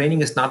people,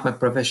 training is not my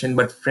profession,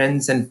 but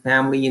friends and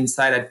family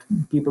inside,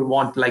 people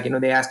want, like,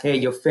 they ask, hey,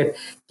 you're fit,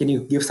 can you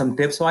give some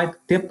tips? So I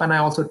tip and I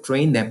also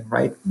train them,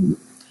 right?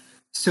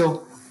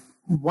 So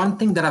one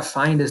thing that I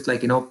find is,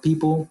 like,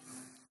 people,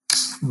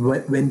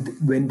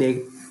 when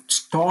they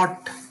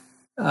start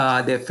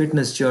their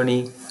fitness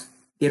journey,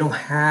 they don't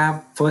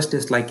have, first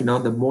is like,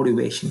 the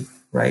motivation,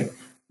 right?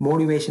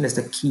 Motivation is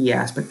the key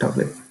aspect of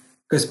it,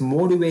 because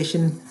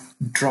motivation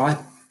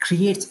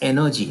creates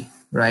energy,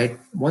 right?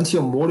 Once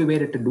you're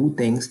motivated to do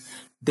things,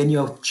 then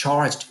you're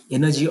charged,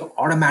 energy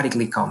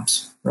automatically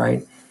comes,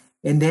 right?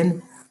 And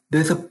then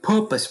there's a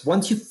purpose.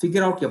 Once you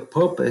figure out your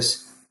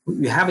purpose,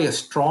 you have a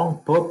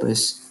strong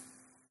purpose,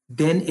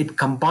 then it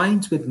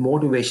combines with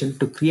motivation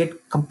to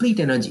create complete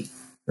energy,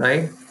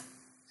 right?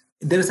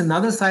 There is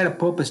another side of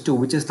purpose too,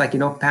 which is like,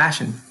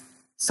 passion.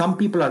 Some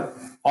people are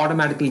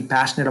automatically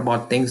passionate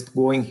about things,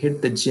 going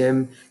hit the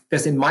gym.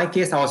 Because in my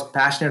case, I was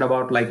passionate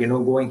about, like,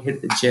 going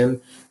hit the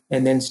gym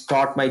and then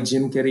start my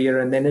gym career,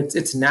 and then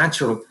it's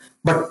natural.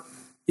 But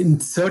in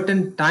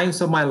certain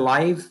times of my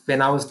life,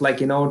 when I was, like,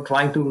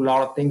 trying to do a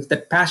lot of things,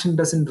 that passion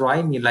doesn't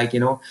drive me, like,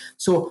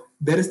 so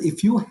there is,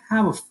 if you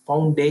have a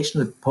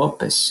foundational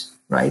purpose,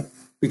 right?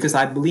 Because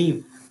I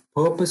believe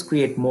purpose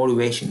creates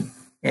motivation,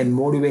 and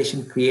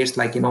motivation creates,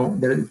 like,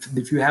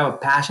 if you have a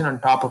passion on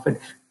top of it,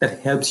 that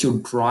helps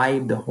you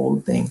drive the whole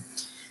thing.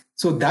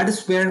 So that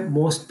is where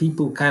most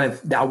people kind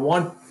of, I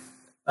want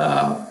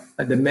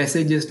the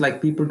message is like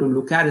people to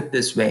look at it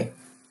this way,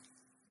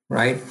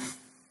 right?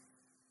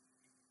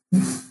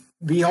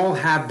 We all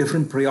have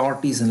different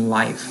priorities in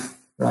life,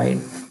 right?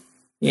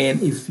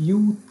 And if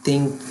you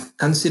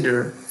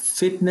consider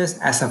fitness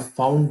as a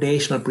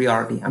foundational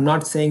priority, I'm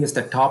not saying it's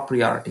the top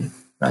priority,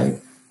 right?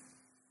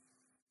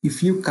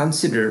 If you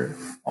consider,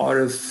 or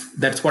if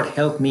that's what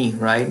helped me,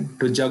 right,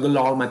 to juggle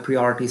all my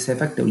priorities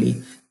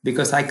effectively,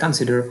 because I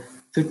consider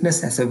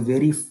fitness as a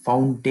very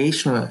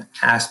foundational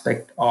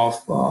aspect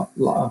of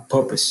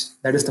purpose.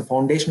 That is the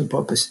foundational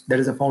purpose. That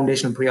is the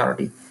foundational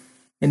priority.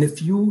 And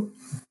if you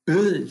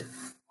build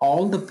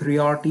all the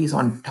priorities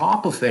on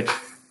top of it,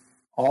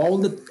 all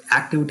the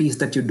activities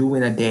that you do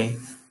in a day,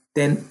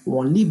 then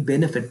only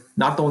benefit,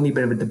 not the only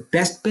benefit, the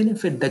best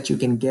benefit that you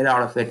can get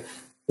out of it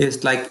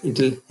is, like,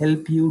 it'll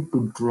help you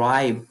to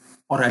drive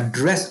or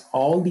address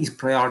all these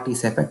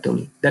priorities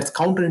effectively. That's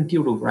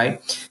counterintuitive,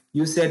 right?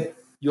 You said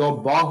you're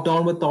bogged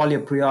down with all your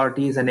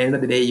priorities, and at the end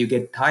of the day, you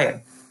get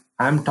tired.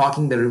 I'm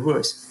talking the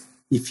reverse.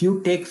 If you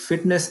take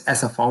fitness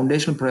as a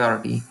foundational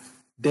priority,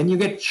 then you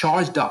get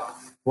charged up.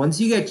 Once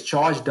you get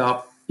charged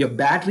up, your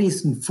battery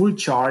is in full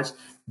charge,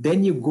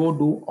 then you go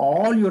do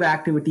all your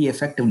activity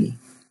effectively.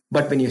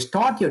 But when you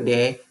start your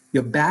day,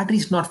 your battery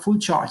is not full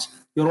charge.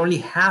 You're only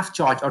half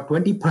charge or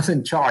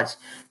 20% charge.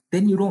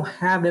 Then you don't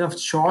have enough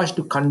charge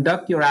to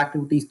conduct your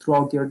activities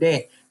throughout your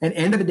day. And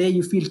end of the day,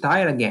 you feel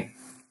tired again,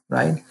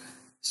 right?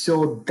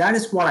 So that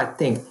is what I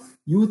think.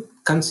 You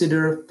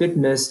consider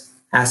fitness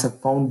as a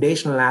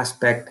foundational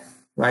aspect,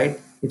 right?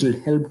 It will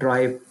help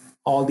drive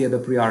all the other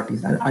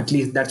priorities. And at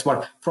least that's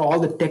what, for all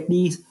the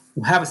techniques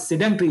who have a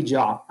sedentary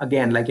job,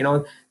 again, like,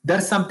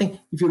 there's something,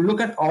 if you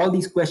look at all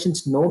these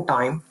questions, no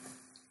time,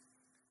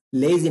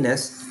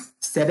 laziness,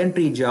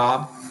 sedentary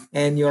job,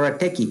 and you're a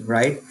techie,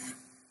 right?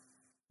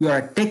 You're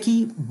a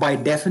techie by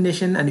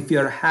definition, and if you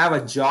have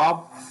a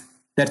job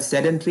that's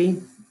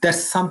sedentary,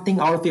 that's something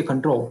out of your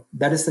control.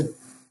 That is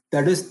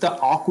the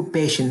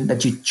occupation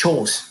that you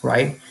chose,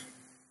 right?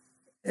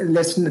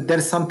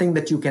 there's something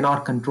that you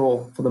cannot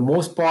control. For the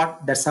most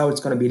part, that's how it's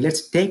going to be.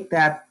 Let's take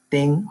that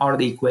thing out of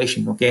the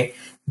equation. Okay,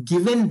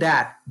 given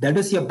that that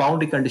is your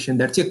boundary condition,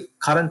 that's your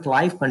current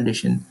life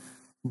condition,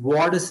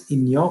 what is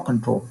in your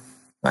control,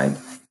 right?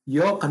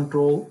 Your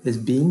control is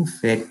being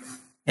fit,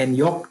 and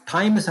your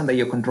time is under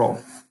your control,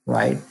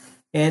 right?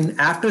 And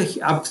after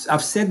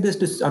I've said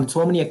this on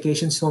so many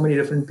occasions, so many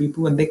different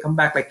people, and they come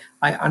back like,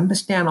 I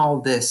understand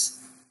all this,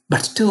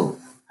 but still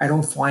I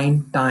don't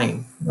find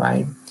time,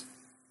 right?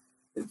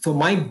 So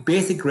my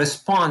basic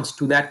response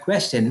to that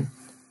question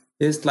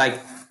is like,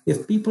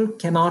 if people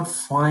cannot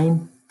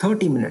find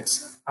 30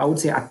 minutes, I would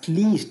say at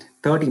least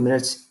 30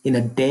 minutes in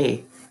a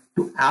day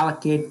to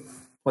allocate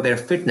for their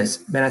fitness.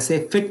 When I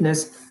say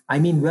fitness, I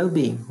mean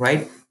well-being,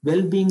 right?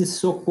 Well-being is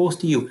so close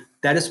to you.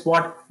 That is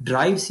what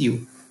drives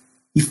you.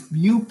 If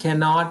you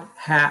cannot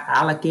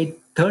allocate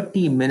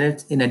 30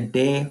 minutes in a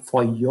day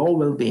for your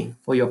well-being,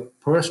 for your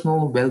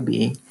personal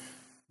well-being,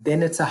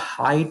 then it's a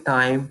high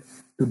time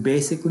to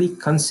basically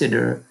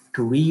consider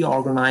to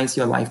reorganize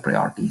your life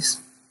priorities,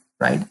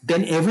 right?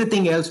 Then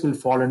everything else will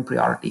fall in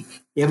priority.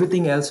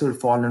 Everything else will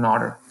fall in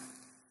order.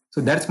 So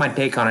that's my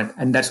take on it.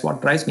 And that's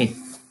what drives me.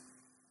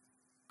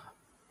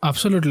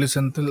 Absolutely,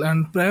 Senthil.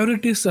 And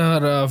priorities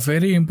are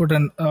very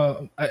important.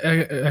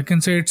 I can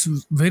say it's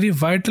very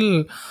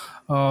vital,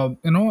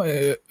 in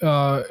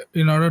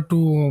order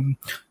to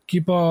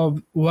keep a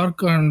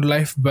work and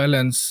life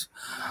balance.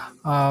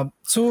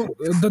 So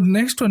the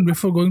next one,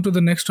 before going to the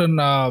next one,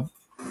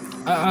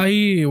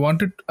 I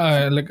wanted,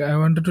 I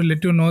wanted to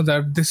let you know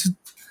that this is,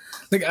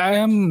 like, I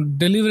am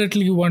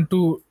deliberately want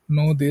to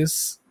know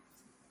this.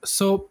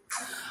 So,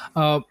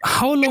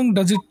 how long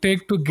does it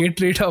take to get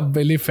rid of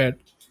belly fat?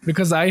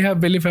 Because I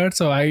have belly fat,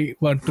 so I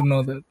want to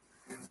know that.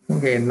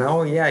 Okay,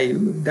 now, yeah,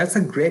 that's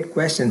a great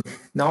question.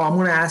 Now I'm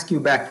going to ask you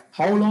back.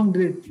 How long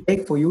did it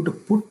take for you to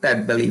put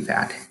that belly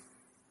fat?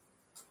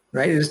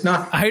 Right? It's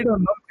not, I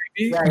don't know.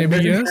 yeah, it Maybe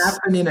doesn't yes.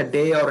 happen in a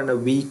day or in a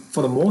week.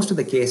 For the most of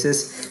the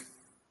cases,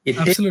 it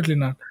takes Absolutely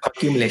not.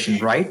 accumulation,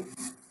 right?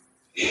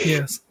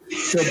 Yes.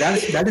 So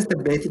that is the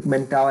basic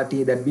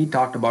mentality that we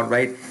talked about,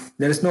 right?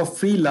 There is no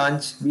free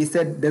lunch. We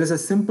said there is a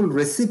simple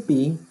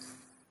recipe,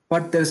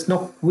 but there's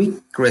no quick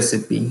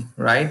recipe,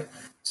 right?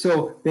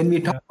 So when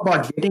we talk Yeah.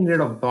 about getting rid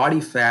of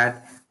body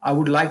fat, I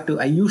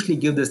usually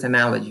give this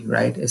analogy,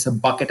 right? It's a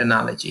bucket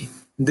analogy.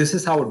 This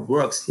is how it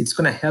works. It's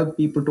going to help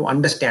people to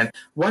understand.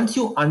 Once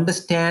you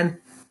understand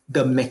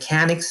the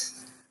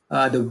mechanics,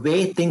 the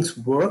way things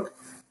work,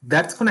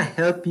 that's going to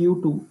help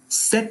you to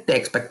set the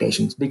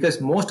expectations,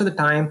 because most of the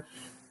time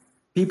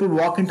people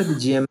walk into the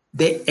gym,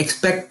 they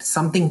expect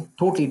something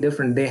totally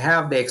different. They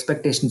have the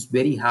expectations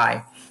very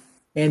high.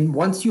 And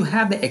once you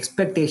have the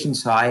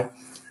expectations high,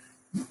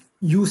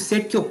 you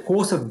set your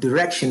course of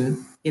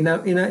direction in a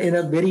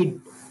very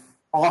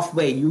off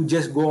way. You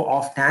just go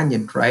off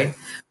tangent, right?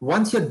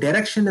 Once your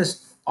direction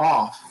is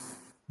off,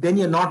 then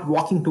you're not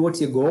walking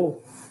towards your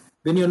goal.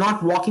 When you're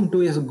not walking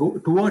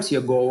towards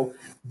your goal,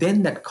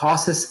 then that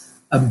causes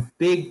a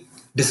big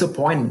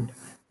disappointment.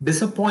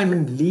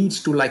 Disappointment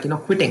leads to, like,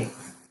 quitting.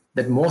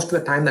 That most of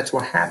the time that's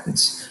what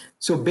happens.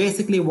 So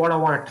basically what I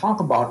want to talk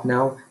about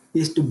now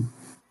is to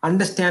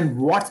understand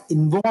what's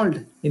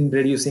involved in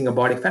reducing a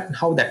body fat and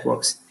how that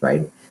works,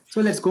 right? So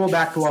let's go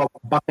back to our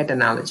bucket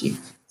analogy.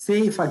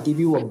 Say if I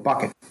give you a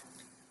bucket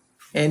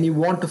and you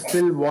want to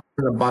fill water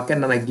in a bucket,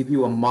 and I give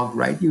you a mug,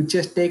 right? You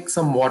just take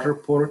some water,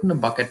 pour it in a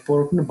bucket,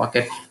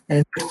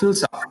 and it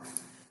fills up.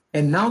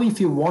 And now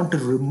if you want to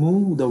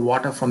remove the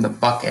water from the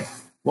bucket,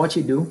 what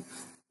you do,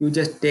 you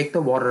just take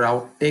the water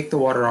out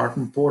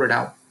and pour it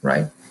out,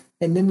 right?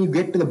 And then you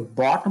get to the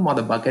bottom of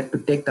the bucket to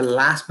take the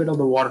last bit of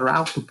the water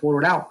out to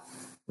pour it out,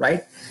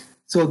 right?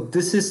 So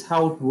this is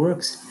how it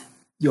works.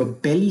 Your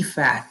belly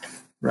fat,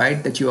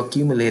 right, that you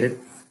accumulated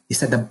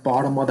is at the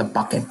bottom of the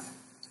bucket,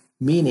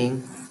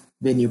 meaning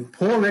when you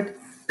pour it,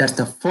 that's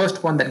the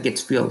first one that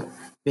gets filled.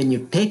 When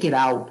you take it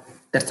out,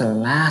 that's the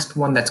last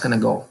one that's going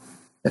to go.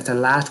 That's the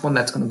last one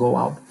that's going to go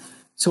out.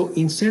 So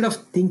instead of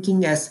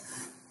thinking as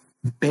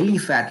belly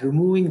fat,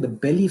 removing the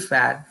belly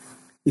fat,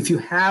 if you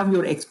have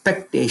your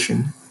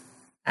expectation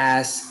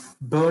as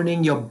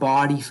burning your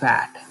body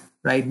fat,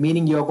 right?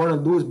 Meaning you're going to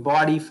lose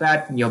body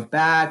fat in your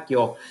back,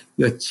 your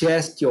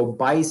chest, your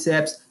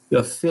biceps,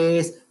 your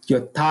face,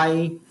 your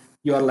thigh,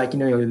 your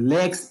your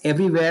legs,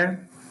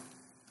 everywhere.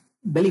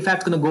 Belly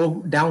fat's going to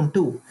go down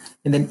too.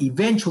 And then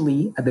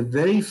eventually, at the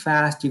very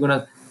last,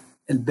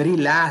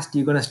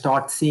 you're going to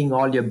start seeing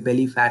all your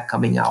belly fat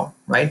coming out,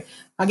 right?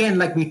 Again,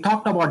 like we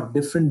talked about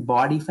different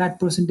body fat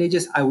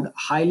percentages, I would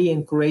highly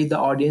encourage the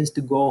audience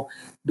to go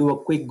do a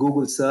quick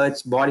Google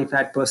search, body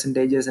fat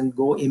percentages, and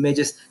go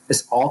images.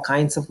 There's all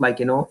kinds of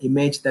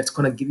image that's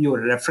going to give you a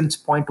reference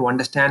point to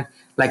understand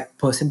like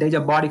percentage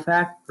of body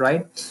fat,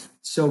 right?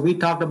 So we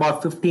talked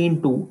about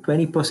 15 to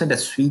 20% a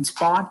sweet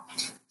spot.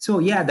 So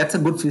yeah, that's a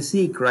good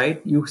physique, right?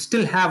 You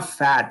still have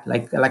fat.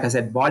 Like I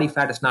said, body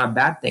fat is not a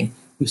bad thing.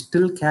 You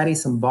still carry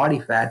some body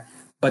fat,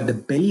 but the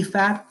belly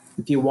fat,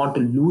 if you want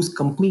to lose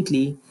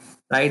completely,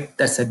 right?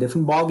 That's a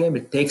different ball game.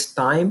 It takes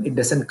time. It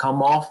doesn't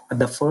come off at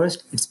the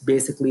first. It's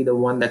basically the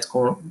one that's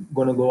going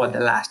to go at the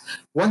last.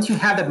 Once you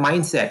have that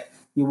mindset,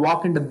 you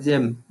walk into the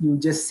gym, you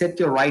just set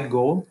your right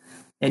goal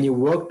and you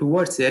work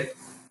towards it.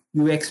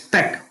 You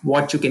expect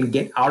what you can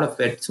get out of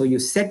it. So you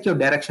set your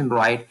direction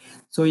right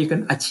so you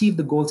can achieve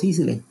the goals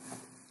easily.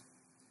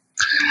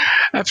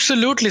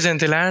 Absolutely,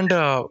 Senthil, and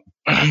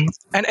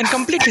and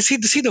completely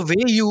see the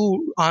way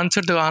you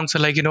answered the answer.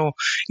 Like,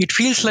 it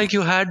feels like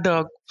you had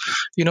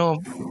you know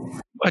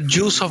a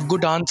juice of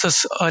good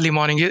answers early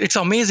morning. It's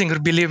amazing,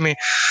 believe me,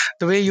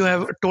 the way you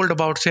have told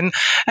about sin.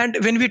 And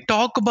when we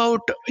talk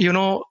about,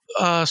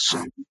 as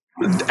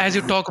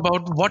you talk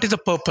about what is the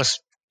purpose,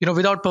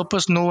 without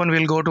purpose no one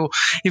will go to.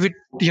 If it,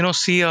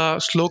 see a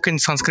slok in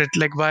Sanskrit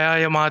like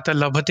vayaya mata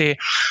labhate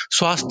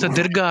swastha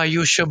dirgha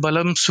ayusha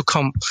balam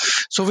sukham.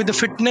 So with the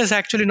fitness,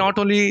 actually not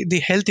only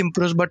the health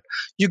improves, but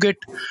you get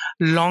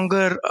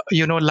longer,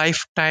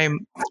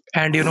 lifetime,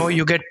 and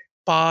you get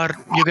power,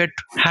 you get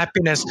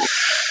happiness.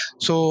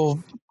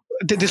 So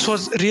this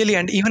was really,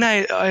 and even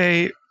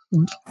I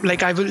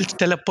like, I will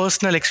tell a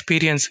personal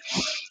experience,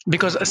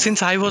 because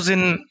since I was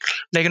in,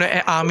 like,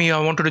 army, I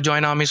wanted to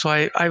join army, so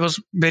I was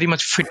very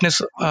much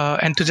fitness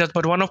enthusiast.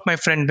 But one of my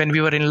friend, when we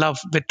were in love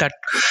with that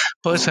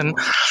person,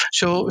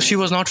 so she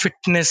was not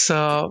fitness,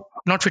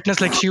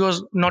 like she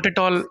was not at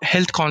all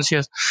health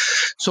conscious.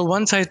 So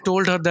once I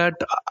told her that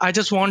I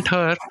just want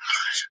her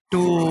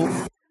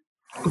to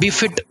be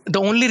fit. The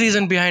only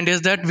reason behind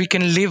is that we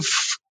can live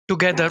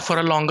together for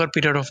a longer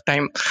period of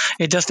time.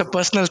 It's just a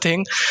personal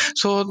thing.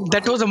 So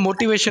that was a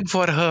motivation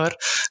for her.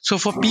 So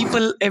for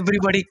people,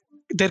 everybody,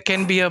 there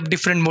can be a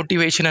different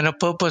motivation and a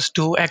purpose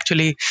to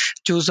actually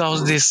choose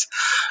out this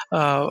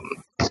uh,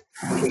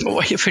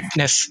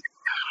 fitness.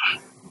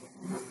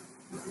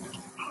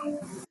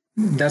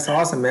 That's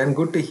awesome, man.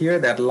 Good to hear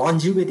that.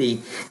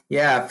 Longevity.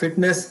 Yeah,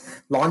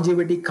 fitness,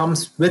 longevity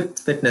comes with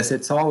fitness.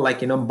 It's all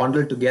like,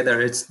 bundled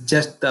together. It's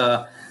just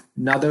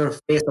another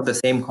face of the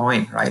same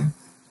coin, right?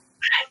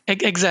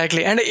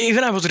 Exactly. And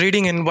even I was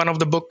reading in one of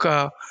the book,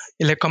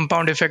 like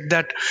compound effect,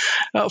 that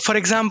for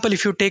example,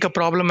 if you take a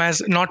problem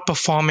as not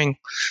performing,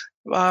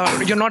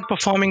 you're not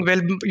performing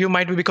well, you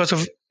might be because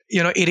of,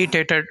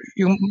 irritated.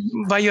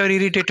 Why you're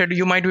irritated,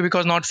 you might be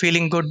because not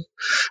feeling good.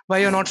 Why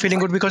you're not feeling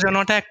good? Because you're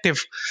not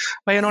active.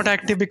 Why you're not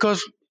active?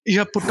 Because you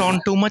have put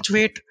on too much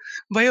weight.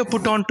 Why you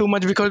put on too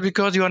much?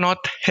 Because you are not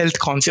health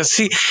conscious.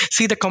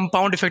 See the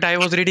compound effect. I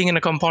was reading in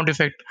a compound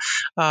effect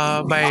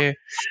by,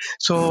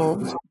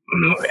 so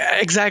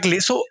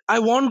exactly. So I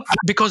want,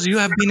 because you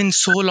have been in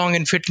so long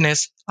in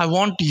fitness, I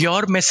want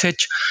your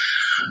message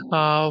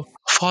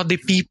for the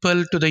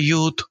people, to the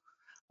youth,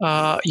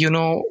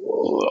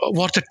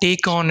 what's the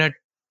take on it,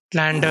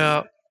 and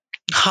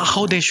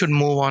how they should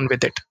move on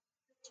with it.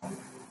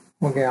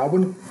 Okay, I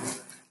wouldn't.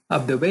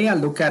 The way I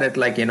look at it,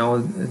 like,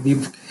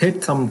 we've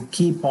hit some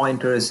key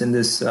pointers in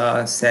this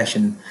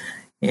session,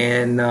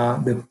 and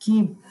the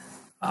key,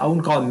 I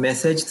wouldn't call it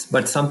message,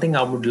 but something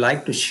I would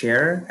like to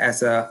share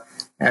as a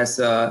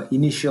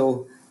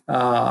initial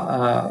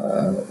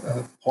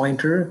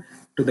pointer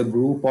to the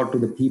group or to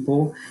the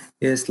people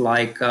is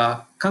like,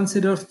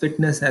 consider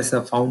fitness as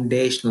a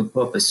foundational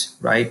purpose,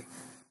 right?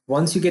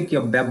 Once you get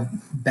your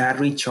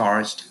battery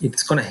charged,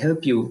 it's going to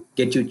help you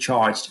get you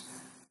charged,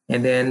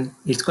 and then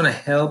it's going to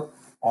help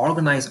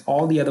organize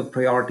all the other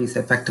priorities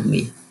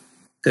effectively,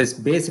 because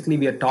basically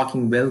we are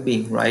talking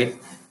well-being, right?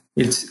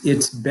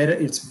 It's better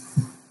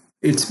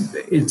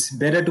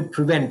to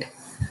prevent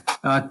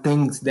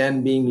things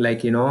than being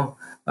like,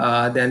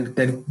 then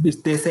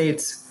they say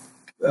it's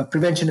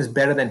prevention is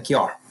better than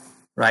cure,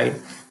 right?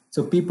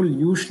 So people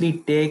usually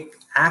take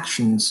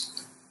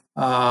actions,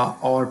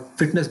 or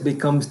fitness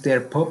becomes their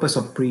purpose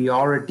of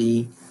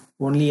priority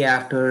only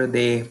after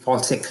they fall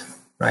sick,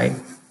 right?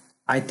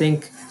 I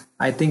think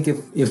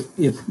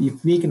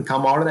if we can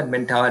come out of that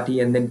mentality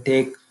and then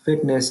take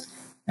fitness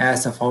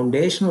as a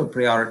foundational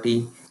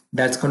priority,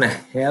 that's going to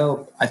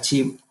help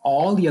achieve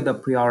all the other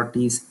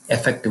priorities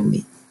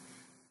effectively.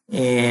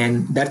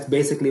 And that's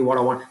basically what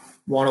I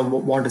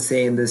want to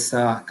say in this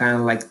kind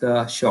of like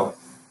the show.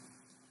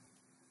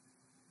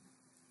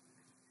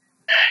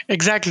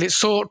 Exactly.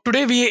 So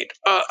today we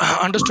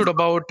understood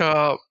about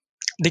the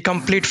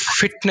complete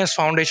fitness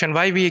foundation,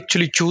 why we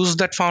actually choose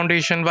that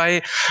foundation,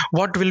 why,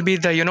 what will be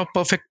the,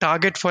 perfect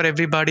target for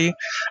everybody,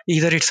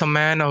 either it's a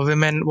man or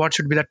women, what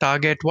should be the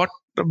target, what,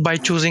 by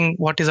choosing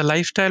what is a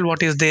lifestyle,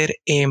 what is their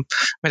aim,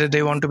 whether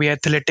they want to be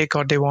athletic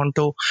or they want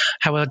to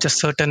have a just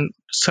certain,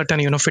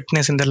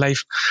 fitness in their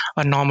life,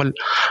 a normal,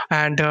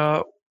 and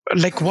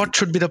like what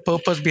should be the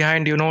purpose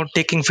behind,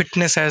 taking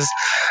fitness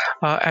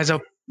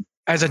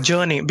as a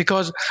journey,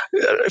 because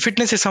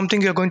fitness is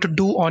something you're going to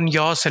do on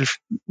yourself.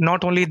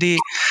 Not only the,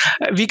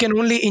 we can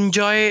only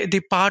enjoy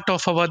the part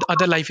of our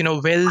other life,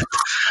 wealth,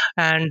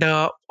 and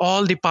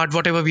all the part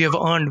whatever we have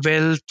earned,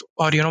 wealth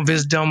or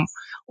wisdom,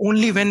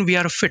 only when we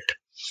are fit.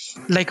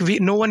 Like, we,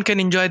 no one can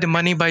enjoy the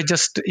money by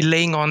just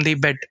laying on the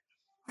bed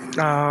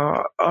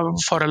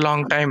for a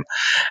long time.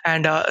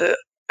 And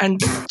And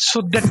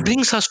so that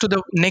brings us to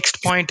the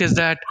next point, is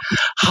that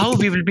how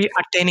we will be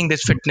attaining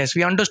this fitness.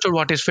 We understood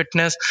what is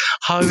fitness,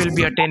 how we will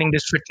be attaining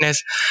this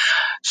fitness.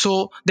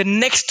 So the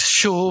next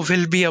show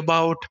will be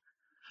about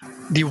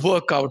the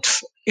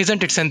workouts,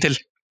 isn't it, Senthil?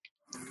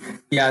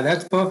 Yeah,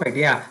 that's perfect.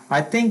 Yeah,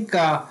 I think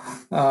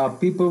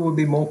people would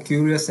be more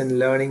curious in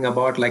learning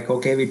about, like,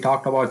 okay, we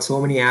talked about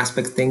so many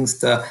aspects,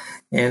 things,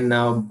 and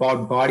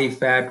about body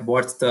fat,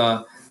 what's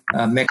the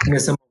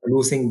mechanism of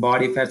losing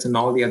body fats and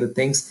all the other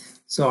things.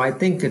 So I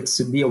think it's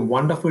to be a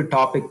wonderful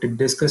topic to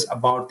discuss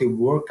about the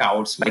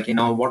workouts, like,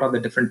 what are the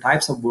different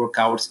types of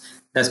workouts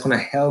that's going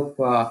to help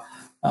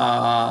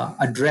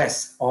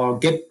address or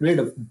get rid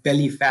of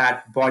belly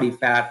fat, body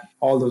fat,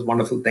 all those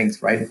wonderful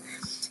things, right?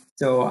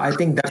 So I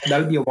think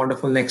that'll be a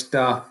wonderful next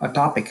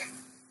topic.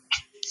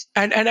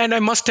 And I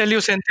must tell you,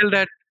 Senthil,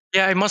 that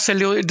yeah, I must tell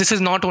you, this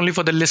is not only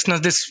for the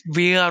listeners. This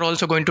we are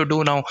also going to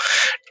do now.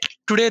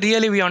 Today,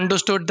 really, we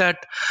understood that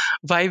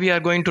why we are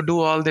going to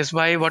do all this,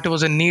 why, what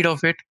was the need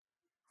of it,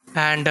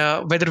 and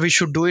whether we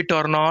should do it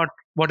or not.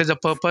 What is the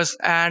purpose?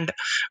 And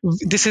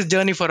this is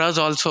journey for us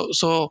also.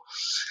 So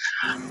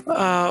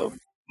uh,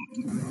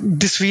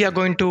 this we are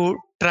going to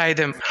try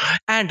them.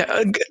 And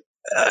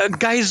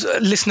guys,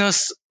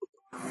 listeners,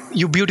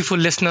 you beautiful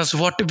listeners,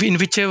 what in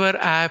whichever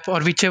app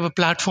or whichever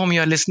platform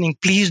you are listening,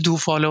 please do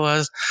follow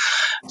us,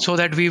 so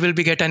that we will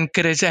be get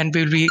encouraged, and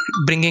we will be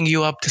bringing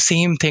you up the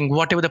same thing,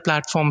 whatever the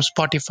platform,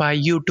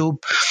 Spotify, YouTube,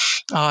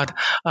 or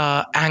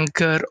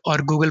Anchor, or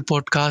Google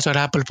Podcast, or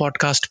Apple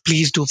Podcast.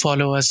 Please do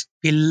follow us.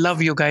 We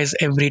love you guys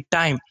every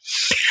time.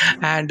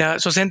 And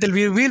so, Senthil,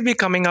 we will be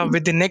coming up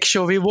with the next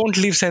show. We won't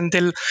leave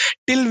Senthil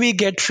till we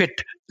get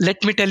fit.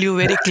 Let me tell you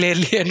very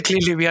clearly and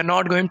clearly, we are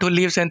not going to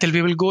leave Senthil.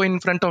 We will go in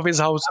front of his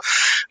house.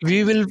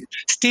 We will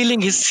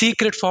stealing his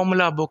secret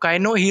formula book. I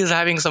know he is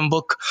having some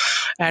book,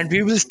 and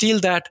we will steal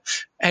that,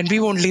 and we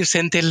won't leave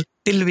Senthil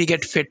till we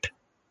get fit.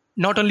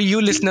 Not only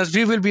you listeners,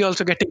 we will be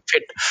also getting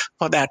fit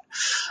for that.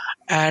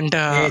 And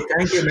Hey,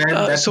 thank you, man.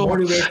 That so,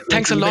 motivates me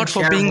thanks to a even lot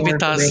for share being more with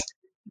information. us.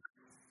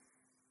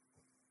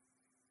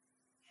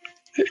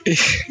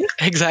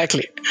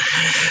 Exactly.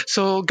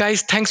 So,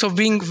 guys, thanks for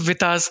being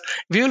with us.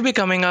 We will be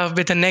coming up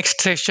with the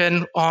next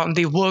section on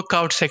the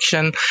workout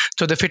section.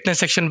 So, the fitness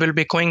section will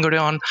be going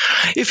on.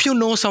 If you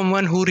know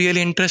someone who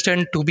really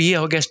interested to be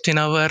our guest in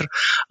our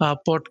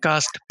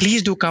podcast,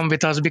 please do come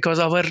with us, because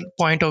our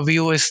point of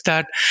view is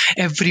that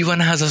everyone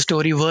has a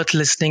story worth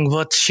listening,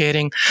 worth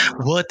sharing,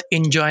 worth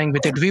enjoying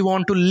with it. We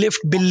want to lift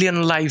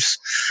billion lives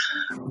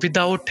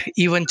without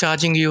even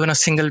charging you even a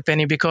single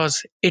penny,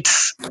 because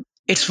it's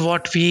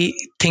what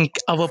we think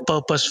our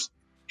purpose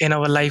in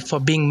our life for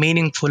being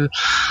meaningful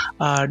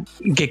uh,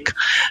 gig.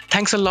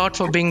 Thanks a lot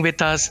for being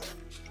with us.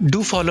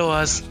 Do follow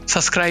us,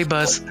 subscribe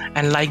us,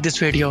 and like this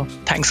video.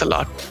 Thanks a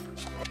lot.